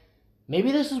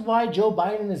 Maybe this is why Joe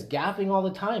Biden is gaffing all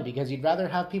the time, because he'd rather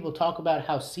have people talk about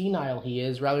how senile he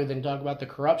is rather than talk about the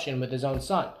corruption with his own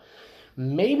son.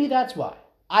 Maybe that's why.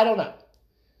 I don't know.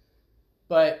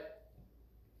 But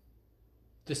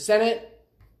the Senate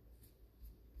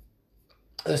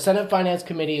Finance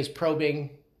Committee is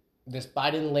probing this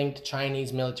Biden-linked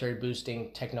Chinese military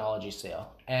boosting technology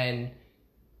sale. And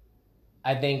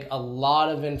I think a lot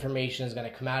of information is going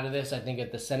to come out of this. I think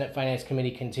if the Senate Finance Committee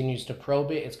continues to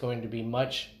probe it, it's going to be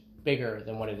much bigger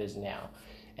than what it is now.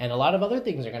 And a lot of other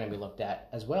things are going to be looked at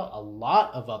as well. A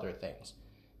lot of other things.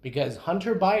 Because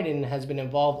Hunter Biden has been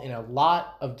involved in a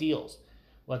lot of deals,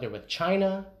 whether with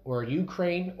China or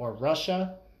Ukraine or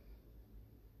Russia.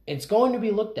 It's going to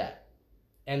be looked at.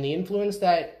 And the influence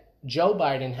that Joe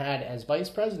Biden had as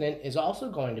vice president is also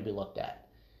going to be looked at.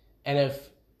 And if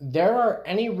there are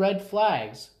any red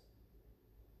flags,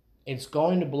 it's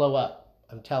going to blow up.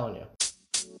 I'm telling you.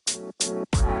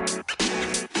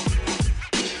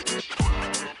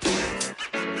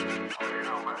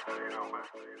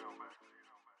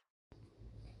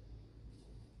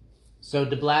 So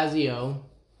de Blasio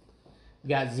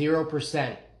got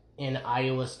 0% in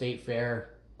Iowa State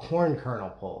Fair corn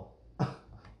kernel poll.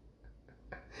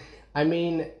 I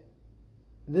mean,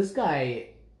 this guy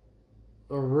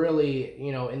really,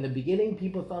 in the beginning,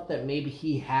 people thought that maybe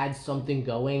he had something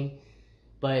going,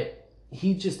 but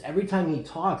he just, every time he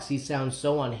talks, he sounds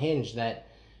so unhinged that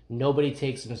nobody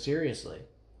takes him seriously.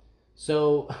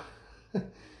 So,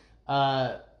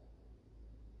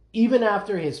 even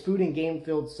after his food and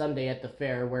game-filled Sunday at the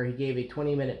fair, where he gave a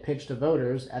 20-minute pitch to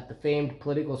voters at the famed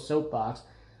political soapbox,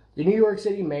 the New York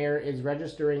City mayor is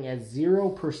registering as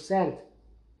 0%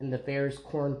 in the fair's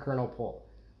corn kernel poll.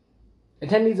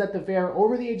 Attendees at the fair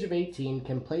over the age of 18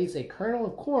 can place a kernel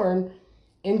of corn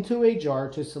into a jar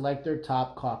to select their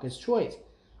top caucus choice.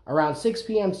 Around 6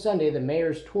 p.m. Sunday, the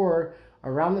mayor's tour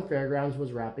around the fairgrounds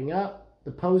was wrapping up.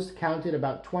 The Post counted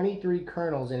about 23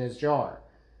 kernels in his jar.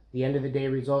 The end of the day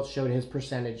results showed his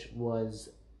percentage was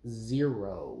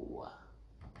 0.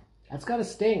 That's got to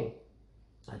sting.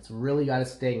 That's really got to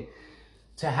sting.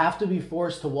 To have to be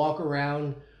forced to walk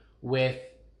around with,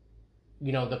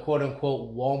 the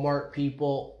quote-unquote Walmart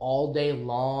people all day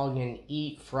long and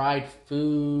eat fried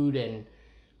food and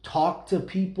talk to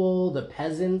people, the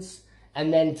peasants,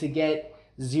 and then to get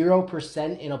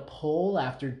 0% in a poll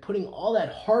after putting all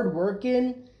that hard work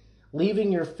in,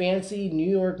 leaving your fancy New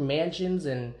York mansions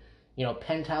and,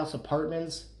 penthouse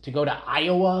apartments to go to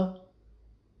Iowa.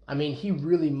 I mean, he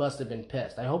really must have been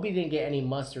pissed. I hope he didn't get any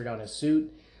mustard on his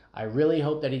suit. I really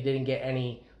hope that he didn't get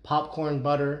any popcorn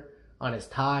butter on his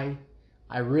tie.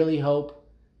 I really hope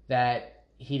that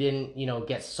he didn't,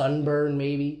 get sunburned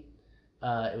maybe.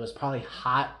 It was probably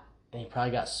hot, and he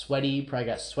probably got sweaty, probably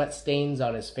got sweat stains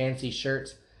on his fancy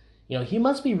shirts. He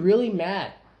must be really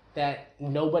mad that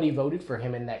nobody voted for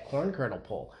him in that corn kernel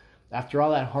poll after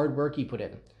all that hard work he put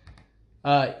in.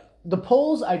 The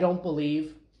polls, I don't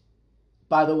believe,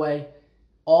 by the way.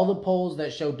 All the polls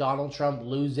that show Donald Trump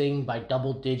losing by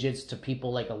double digits to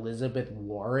people like Elizabeth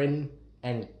Warren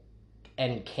and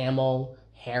Kamala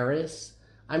Harris.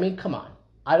 I mean, come on.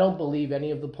 I don't believe any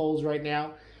of the polls right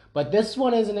now. But this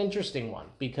one is an interesting one,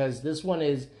 because this one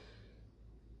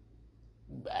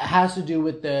has to do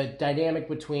with the dynamic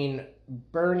between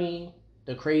Bernie,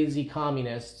 the crazy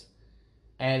communist,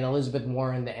 and Elizabeth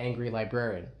Warren, the angry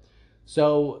librarian.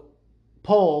 So,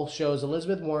 poll shows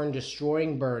Elizabeth Warren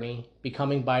destroying Bernie,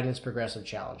 becoming Biden's progressive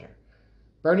challenger.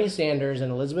 Bernie Sanders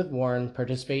and Elizabeth Warren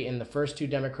participate in the first 2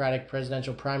 Democratic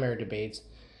presidential primary debates,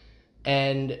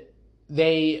 and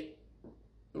they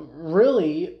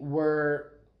really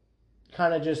were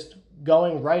kind of just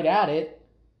going right at it,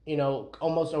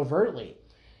 almost overtly.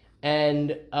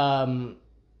 And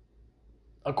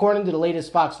according to the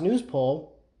latest Fox News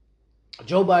poll,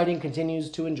 Joe Biden continues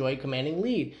to enjoy a commanding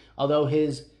lead, although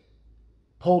his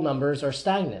poll numbers are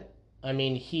stagnant. I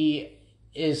mean, he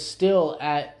is still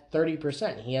at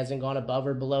 30%. He hasn't gone above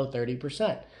or below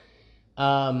 30%.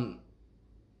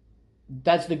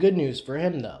 That's the good news for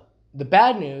him, though. The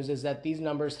bad news is that these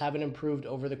numbers haven't improved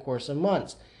over the course of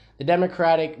months. The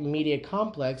Democratic media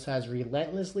complex has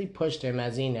relentlessly pushed him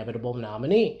as the inevitable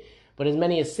nominee, but as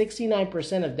many as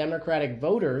 69% of Democratic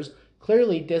voters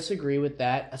clearly disagree with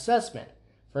that assessment.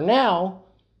 For now,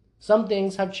 some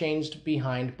things have changed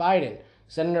behind Biden.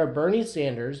 Senator Bernie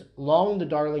Sanders, long the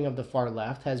darling of the far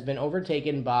left, has been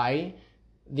overtaken by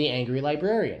the angry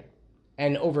librarian.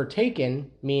 And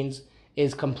overtaken means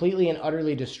is completely and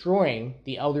utterly destroying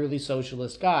the elderly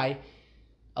socialist guy.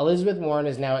 Elizabeth Warren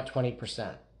is now at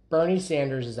 20%. Bernie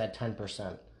Sanders is at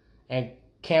 10%. And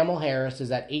Kamala Harris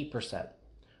is at 8%.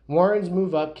 Warren's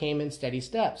move up came in steady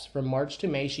steps. From March to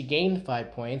May, she gained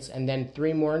 5 points, and then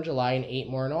 3 more in July and 8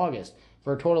 more in August,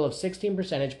 for a total of 16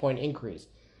 percentage point increase.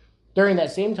 During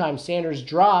that same time, Sanders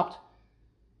dropped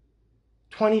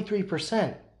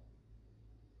 23%.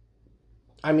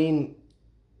 I mean,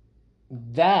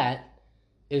 that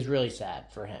is really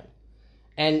sad for him.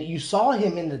 And you saw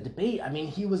him in the debate. I mean,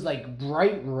 he was like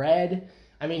bright red.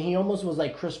 I mean, he almost was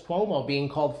like Chris Cuomo being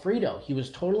called Frito. He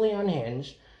was totally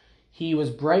unhinged. He was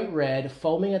bright red,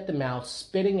 foaming at the mouth,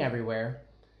 spitting everywhere,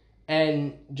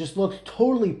 and just looked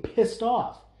totally pissed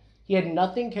off. He had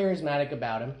nothing charismatic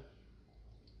about him.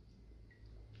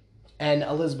 And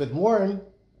Elizabeth Warren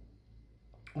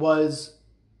was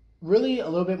really a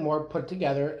little bit more put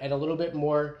together and a little bit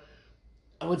more,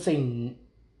 I would say,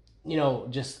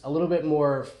 just a little bit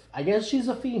more, I guess she's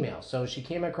a female. So she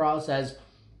came across as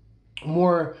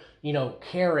more,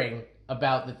 caring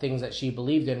about the things that she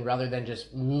believed in rather than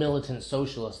just militant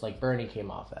socialist like Bernie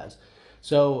came off as.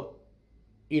 So,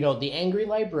 the angry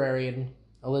librarian,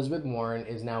 Elizabeth Warren,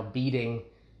 is now beating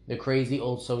the crazy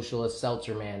old socialist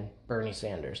seltzer man, Bernie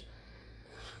Sanders,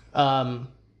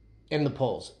 in the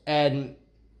polls. And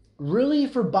really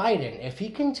for Biden, if he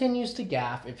continues to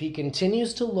gaffe, if he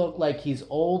continues to look like he's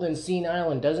old and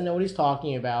senile and doesn't know what he's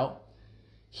talking about,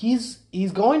 he's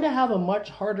going to have a much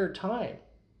harder time,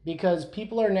 because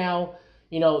people are now,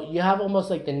 you have almost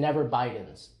like the never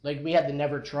Bidens. Like we had the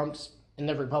never Trumps in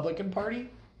the Republican Party.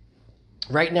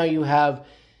 Right now you have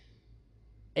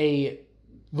a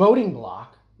voting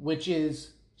bloc which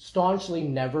is staunchly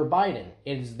never Biden.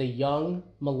 It is the young,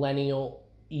 millennial,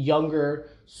 younger,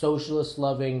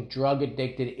 socialist-loving,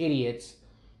 drug-addicted idiots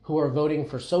who are voting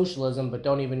for socialism but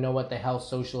don't even know what the hell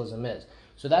socialism is.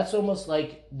 So that's almost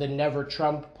like the never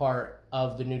Trump part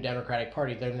of the new Democratic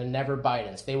Party. They're the never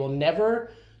Bidens. They will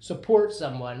never support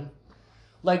someone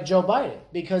like Joe Biden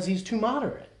because he's too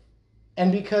moderate.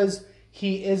 And because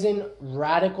he isn't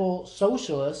radical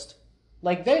socialist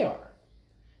like they are.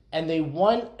 And they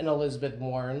want an Elizabeth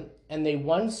Warren, and they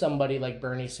want somebody like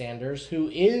Bernie Sanders who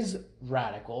is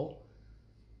radical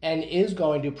and is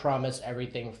going to promise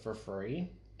everything for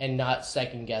free and not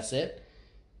second guess it,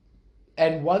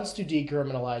 and wants to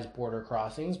decriminalize border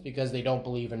crossings because they don't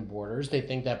believe in borders. They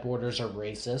think that borders are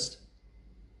racist.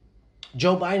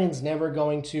 Joe Biden's never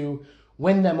going to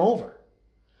win them over.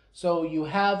 So you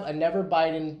have a never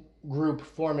Biden group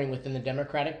forming within the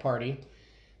Democratic Party.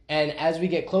 And as we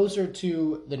get closer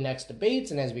to the next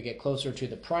debates and as we get closer to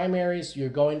the primaries, you're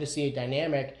going to see a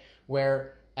dynamic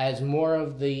where as more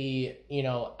of the,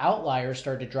 outliers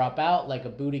start to drop out, like a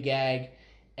Buttigieg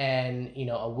and,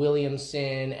 a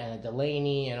Williamson and a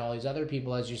Delaney and all these other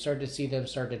people, as you start to see them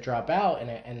start to drop out,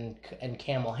 and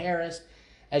Kamala Harris,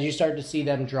 as you start to see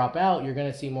them drop out, you're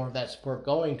going to see more of that support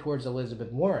going towards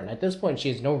Elizabeth Warren. At this point,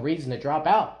 she has no reason to drop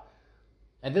out.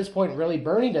 At this point, really,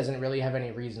 Bernie doesn't really have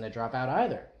any reason to drop out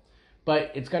either.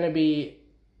 But it's going to be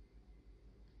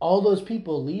all those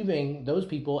people leaving those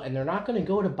people, and they're not going to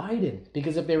go to Biden.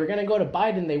 Because if they were going to go to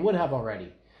Biden, they would have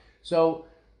already. So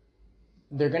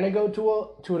they're going to go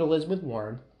to an Elizabeth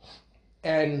Warren.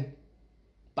 And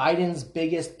Biden's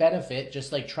biggest benefit,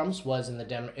 just like Trump's was in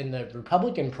the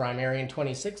Republican primary in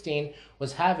 2016,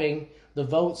 was having the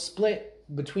vote split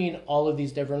between all of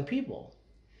these different people.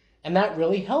 And that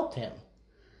really helped him.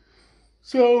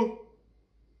 So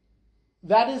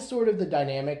that is sort of the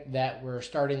dynamic that we're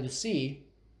starting to see.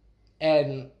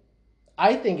 And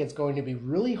I think it's going to be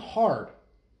really hard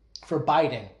for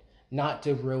Biden not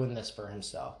to ruin this for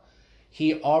himself.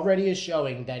 He already is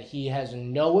showing that he has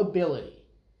no ability.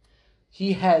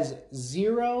 He has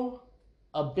zero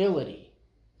ability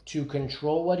to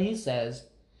control what he says.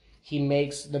 He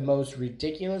makes the most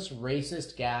ridiculous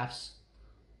racist gaffes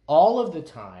all of the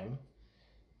time.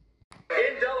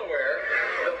 In Delaware,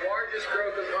 the largest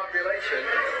growth attention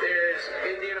is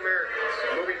Indian Americans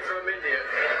moving from India.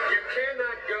 You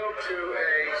cannot go to a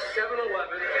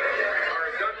 7-Eleven or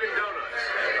a Dunkin' Donuts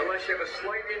unless you have a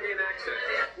slight Indian accent.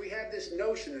 We have this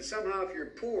notion that somehow if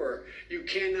you're poor, you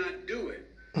cannot do it.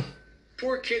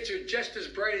 Poor kids are just as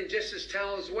bright and just as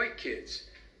talented as white kids.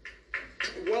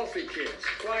 Wealthy kids,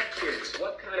 black kids.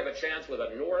 What kind of a chance would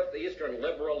a northeastern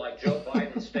liberal like Joe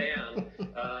Biden stand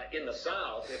in the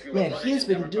South if you were running he's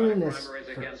been doing Democratic this primaries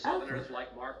against forever. Southerners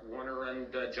like Mark Warner and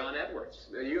John Edwards?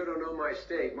 Now, you don't know my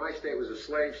state. My state was a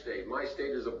slave state. My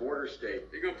state is a border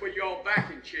state. They're going to put you all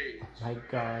back in chains. My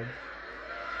God.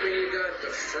 We got the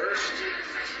first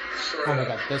sort Oh my of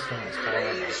God, this one is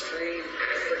horrible. mainstream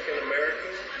African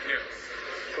American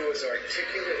who was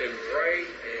articulate and bright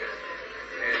and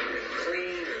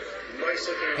clean and nice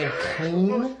looking. And clean?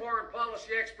 Most foreign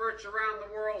policy experts around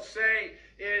the world say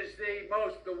is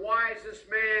the wisest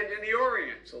man in the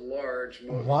Orient. It's a large,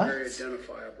 very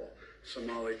identifiable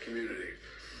Somali community.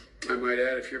 I might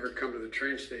add, if you ever come to the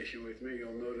train station with me,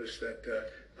 you'll notice that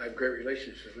I have great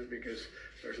relationships with it because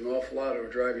there's an awful lot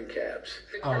of driving cabs.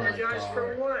 Oh my Apologize God.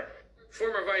 for what?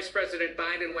 Former Vice President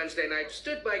Biden Wednesday night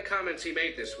stood by comments he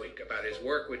made this week about his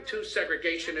work with two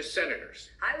segregationist senators.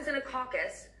 I was in a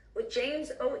caucus with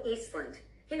James O. Eastland.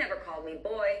 He never called me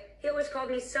boy. He always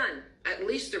called me son. At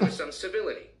least there was some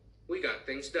civility. We got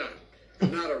things done.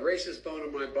 I'm not a racist bone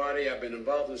in my body. I've been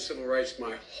involved in civil rights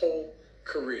my whole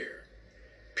career.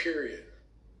 Period.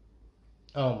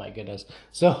 Oh my goodness.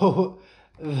 So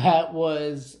that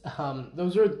was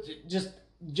those are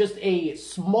just a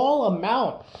small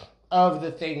amount of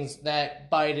the things that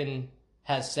Biden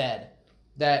has said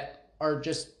that are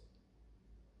just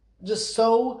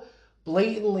so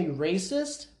blatantly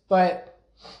racist, but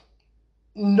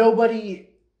nobody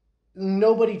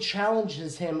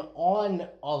challenges him on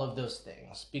all of those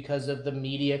things because of the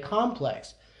media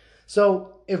complex.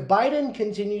 So if Biden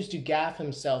continues to gaffe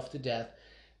himself to death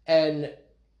and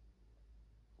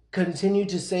continue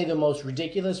to say the most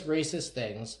ridiculous racist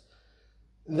things,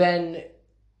 then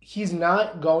he's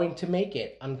not going to make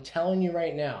it. I'm telling you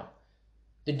right now.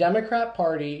 The Democrat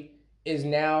Party is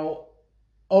now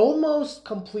almost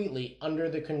completely under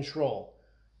the control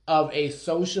of a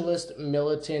socialist,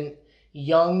 militant,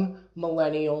 young,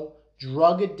 millennial,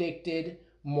 drug-addicted,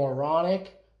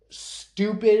 moronic,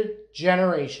 stupid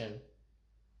generation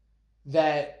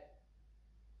that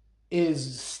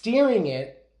is steering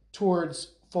it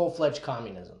towards full-fledged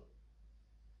communism.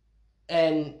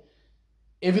 And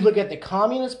if you look at the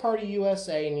Communist Party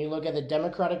USA and you look at the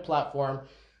Democratic platform,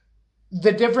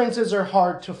 the differences are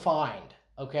hard to find,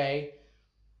 okay?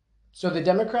 So the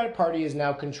Democratic Party is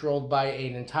now controlled by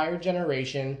an entire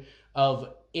generation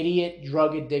of idiot,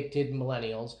 drug-addicted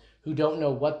millennials who don't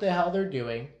know what the hell they're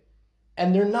doing,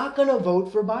 and they're not going to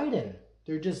vote for Biden.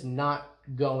 They're just not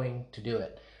going to do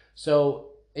it. So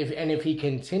if he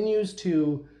continues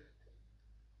to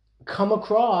come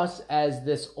across as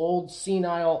this old,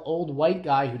 senile, old white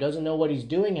guy who doesn't know what he's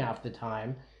doing half the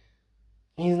time,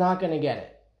 he's not going to get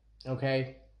it,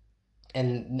 okay?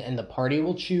 And the party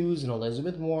will choose an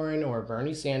Elizabeth Warren or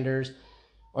Bernie Sanders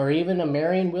or even a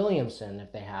Marianne Williamson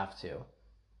if they have to,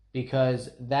 because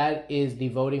that is the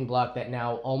voting bloc that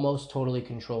now almost totally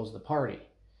controls the party.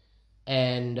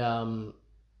 And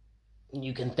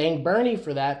you can thank Bernie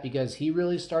for that because he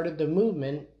really started the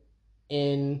movement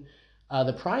in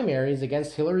the primaries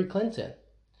against Hillary Clinton.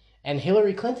 And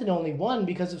Hillary Clinton only won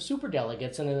because of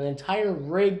superdelegates and an entire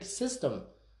rigged system.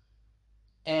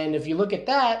 And if you look at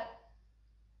that,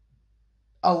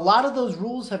 a lot of those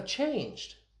rules have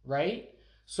changed, right?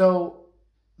 So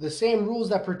the same rules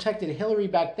that protected Hillary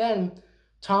back then,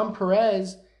 Tom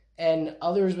Perez and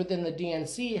others within the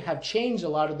DNC have changed a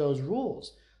lot of those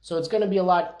rules. So it's going to be a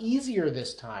lot easier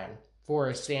this time for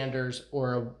a Sanders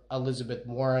or a Elizabeth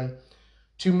Warren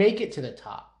to make it to the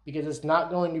top, because it's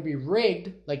not going to be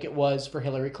rigged like it was for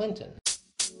Hillary Clinton.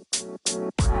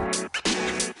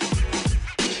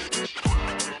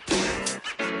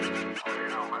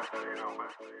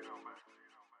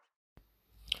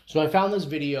 So I found this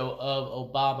video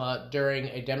of Obama during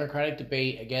a Democratic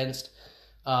debate against,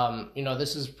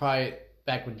 this is probably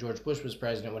back when George Bush was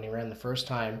president, when he ran the first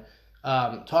time,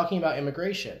 talking about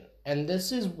immigration. And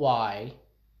this is why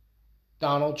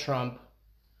Donald Trump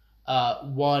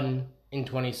won in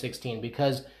 2016,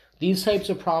 because these types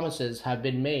of promises have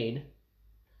been made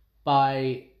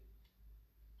by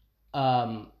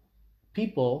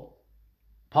people,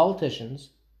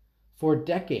 politicians, for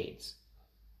decades,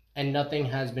 and nothing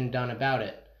has been done about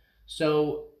it.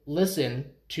 So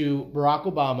listen to Barack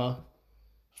Obama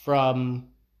from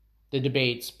the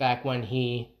debates back when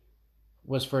he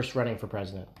was first running for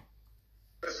president.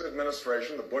 this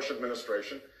administration, the Bush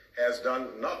administration, has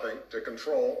done nothing to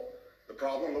control the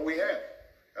problem that we have.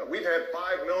 We've had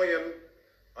 5 million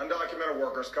undocumented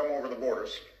workers come over the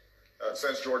borders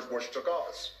since George Bush took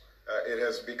office. It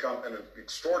has become an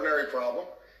extraordinary problem,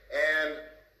 and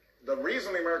the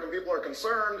reason the American people are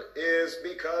concerned is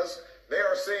because they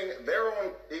are seeing their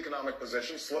own economic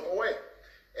position slip away.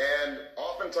 And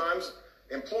oftentimes,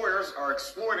 employers are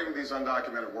exploiting these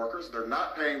undocumented workers. They're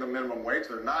not paying the minimum wage.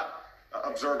 They're not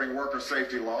observing worker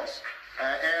safety laws.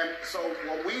 And so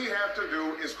what we have to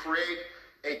do is create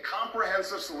a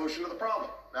comprehensive solution to the problem.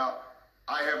 Now,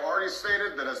 I have already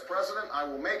stated that as president, I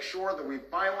will make sure that we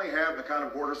finally have the kind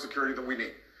of border security that we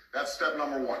need. That's step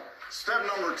number one. Step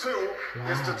number two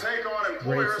is to take on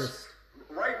employers. Racist.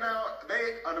 Right now,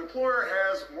 an employer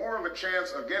has more of a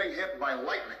chance of getting hit by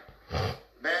lightning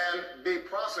than be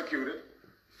prosecuted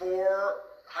for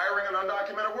hiring an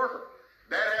undocumented worker.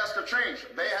 That has to change.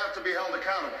 They have to be held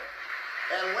accountable.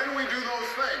 And when we do those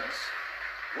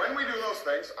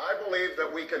things, I believe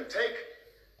that we can take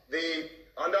the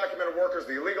undocumented workers,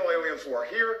 the illegal aliens who are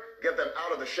here, get them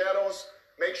out of the shadows,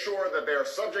 make sure that they are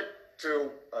subject to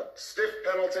a stiff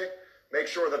penalty, make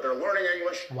sure that they're learning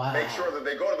English, make sure that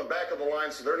they go to the back of the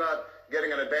line so they're not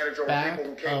getting an advantage over people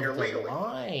who came here legally.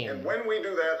 And when we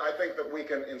do that, I think that we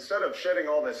can, instead of shedding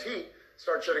all this heat,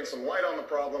 start shedding some light on the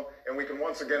problem, and we can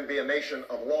once again be a nation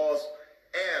of laws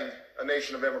and a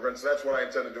nation of immigrants. That's what I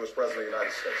intend to do as President of the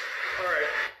United States. All right.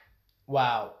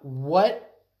 Wow. What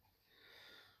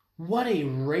a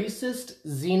racist,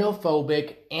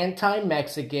 xenophobic,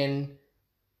 anti-Mexican,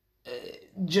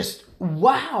 just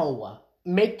wow.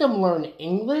 Make them learn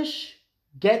English,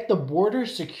 get the border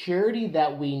security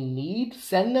that we need,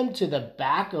 send them to the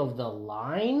back of the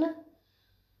line.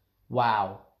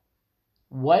 Wow.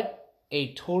 What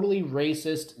a totally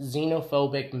racist,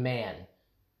 xenophobic man.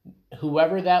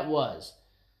 Whoever that was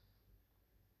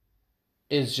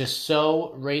is just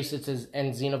so racist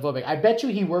and xenophobic. I bet you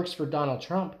he works for Donald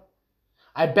Trump.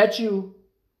 I bet you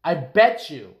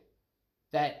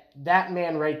that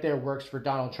man right there works for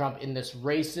Donald Trump in this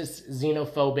racist,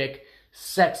 xenophobic,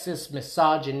 sexist,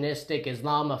 misogynistic,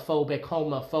 Islamophobic,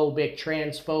 homophobic,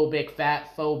 transphobic,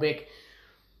 fatphobic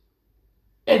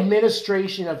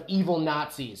administration of evil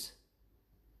Nazis.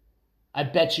 I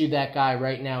bet you that guy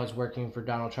right now is working for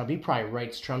Donald Trump. He probably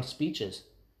writes Trump's speeches.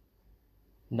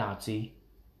 Nazi.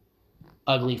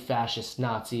 Ugly fascist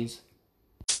Nazis.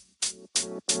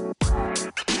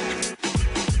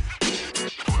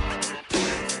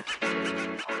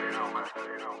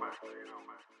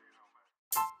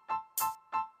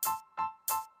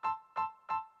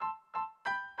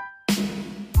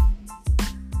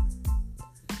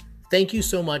 Thank you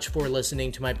so much for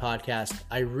listening to my podcast.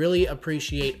 I really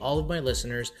appreciate all of my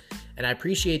listeners, and I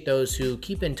appreciate those who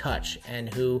keep in touch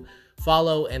and who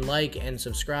follow and like and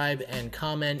subscribe and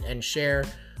comment and share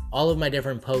all of my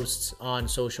different posts on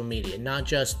social media. Not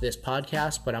just this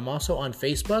podcast, but I'm also on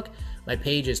Facebook. My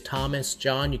page is Thomas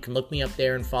John. You can look me up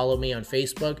there and follow me on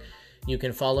Facebook. You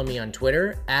can follow me on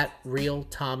Twitter at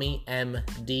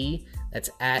RealTommyMD. That's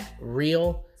at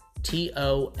Real Tommy,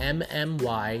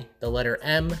 the letter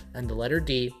M and the letter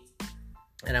D.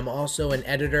 And I'm also an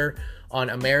editor on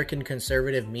American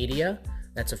Conservative Media.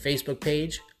 That's a Facebook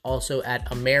page. Also at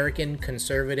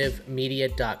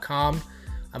AmericanConservativeMedia.com.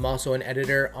 I'm also an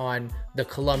editor on The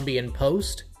Columbian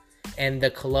Post and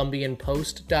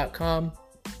TheColumbianPost.com.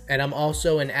 And I'm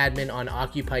also an admin on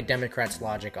Occupy Democrats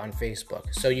Logic on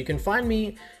Facebook. So you can find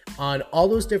me on all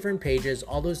those different pages,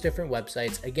 all those different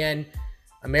websites. Again,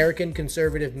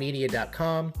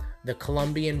 AmericanConservativeMedia.com,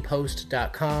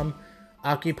 TheColumbianPost.com,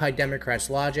 Occupy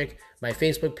Democrats Logic, my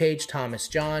Facebook page, Thomas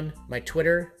John, my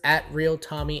Twitter, at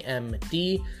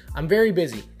RealTommyMD. I'm very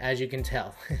busy, as you can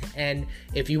tell. And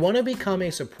if you want to become a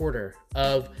supporter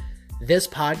of this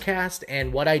podcast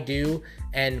and what I do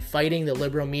and fighting the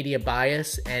liberal media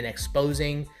bias and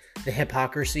exposing the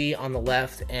hypocrisy on the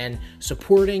left and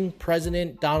supporting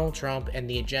President Donald Trump and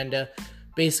the agenda,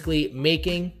 basically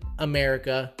making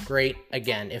America great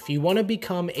again. If you want to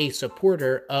become a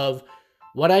supporter of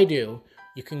what I do,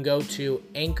 you can go to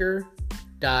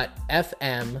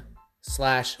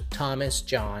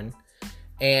anchor.fm/ThomasJohn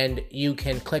and you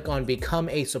can click on Become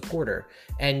a Supporter,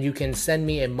 and you can send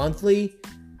me a monthly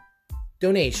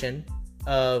donation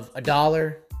of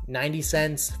 $1, 90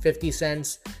 cents, 50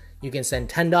 cents. You can send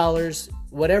 $10,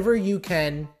 whatever you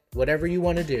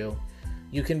want to do.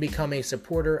 You can become a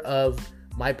supporter of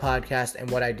my podcast and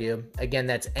what I do. Again,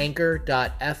 that's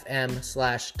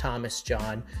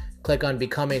anchor.fm/ThomasJohn. Click on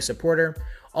Become a Supporter.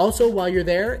 Also, while you're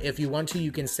there, if you want to, you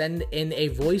can send in a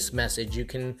voice message. You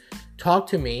can talk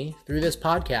to me through this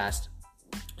podcast.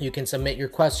 You can submit your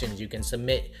questions, you can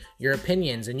submit your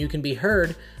opinions, and you can be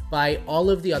heard by all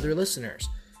of the other listeners.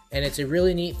 And it's a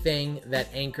really neat thing that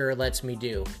Anchor lets me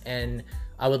do. And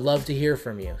I would love to hear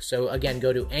from you. So again,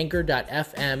 go to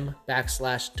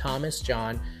anchor.fm/Thomas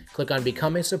John. Click on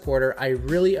Become a Supporter. I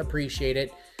really appreciate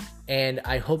it. And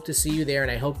I hope to see you there.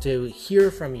 And I hope to hear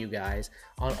from you guys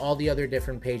on all the other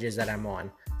different pages that I'm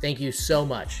on. Thank you so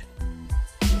much.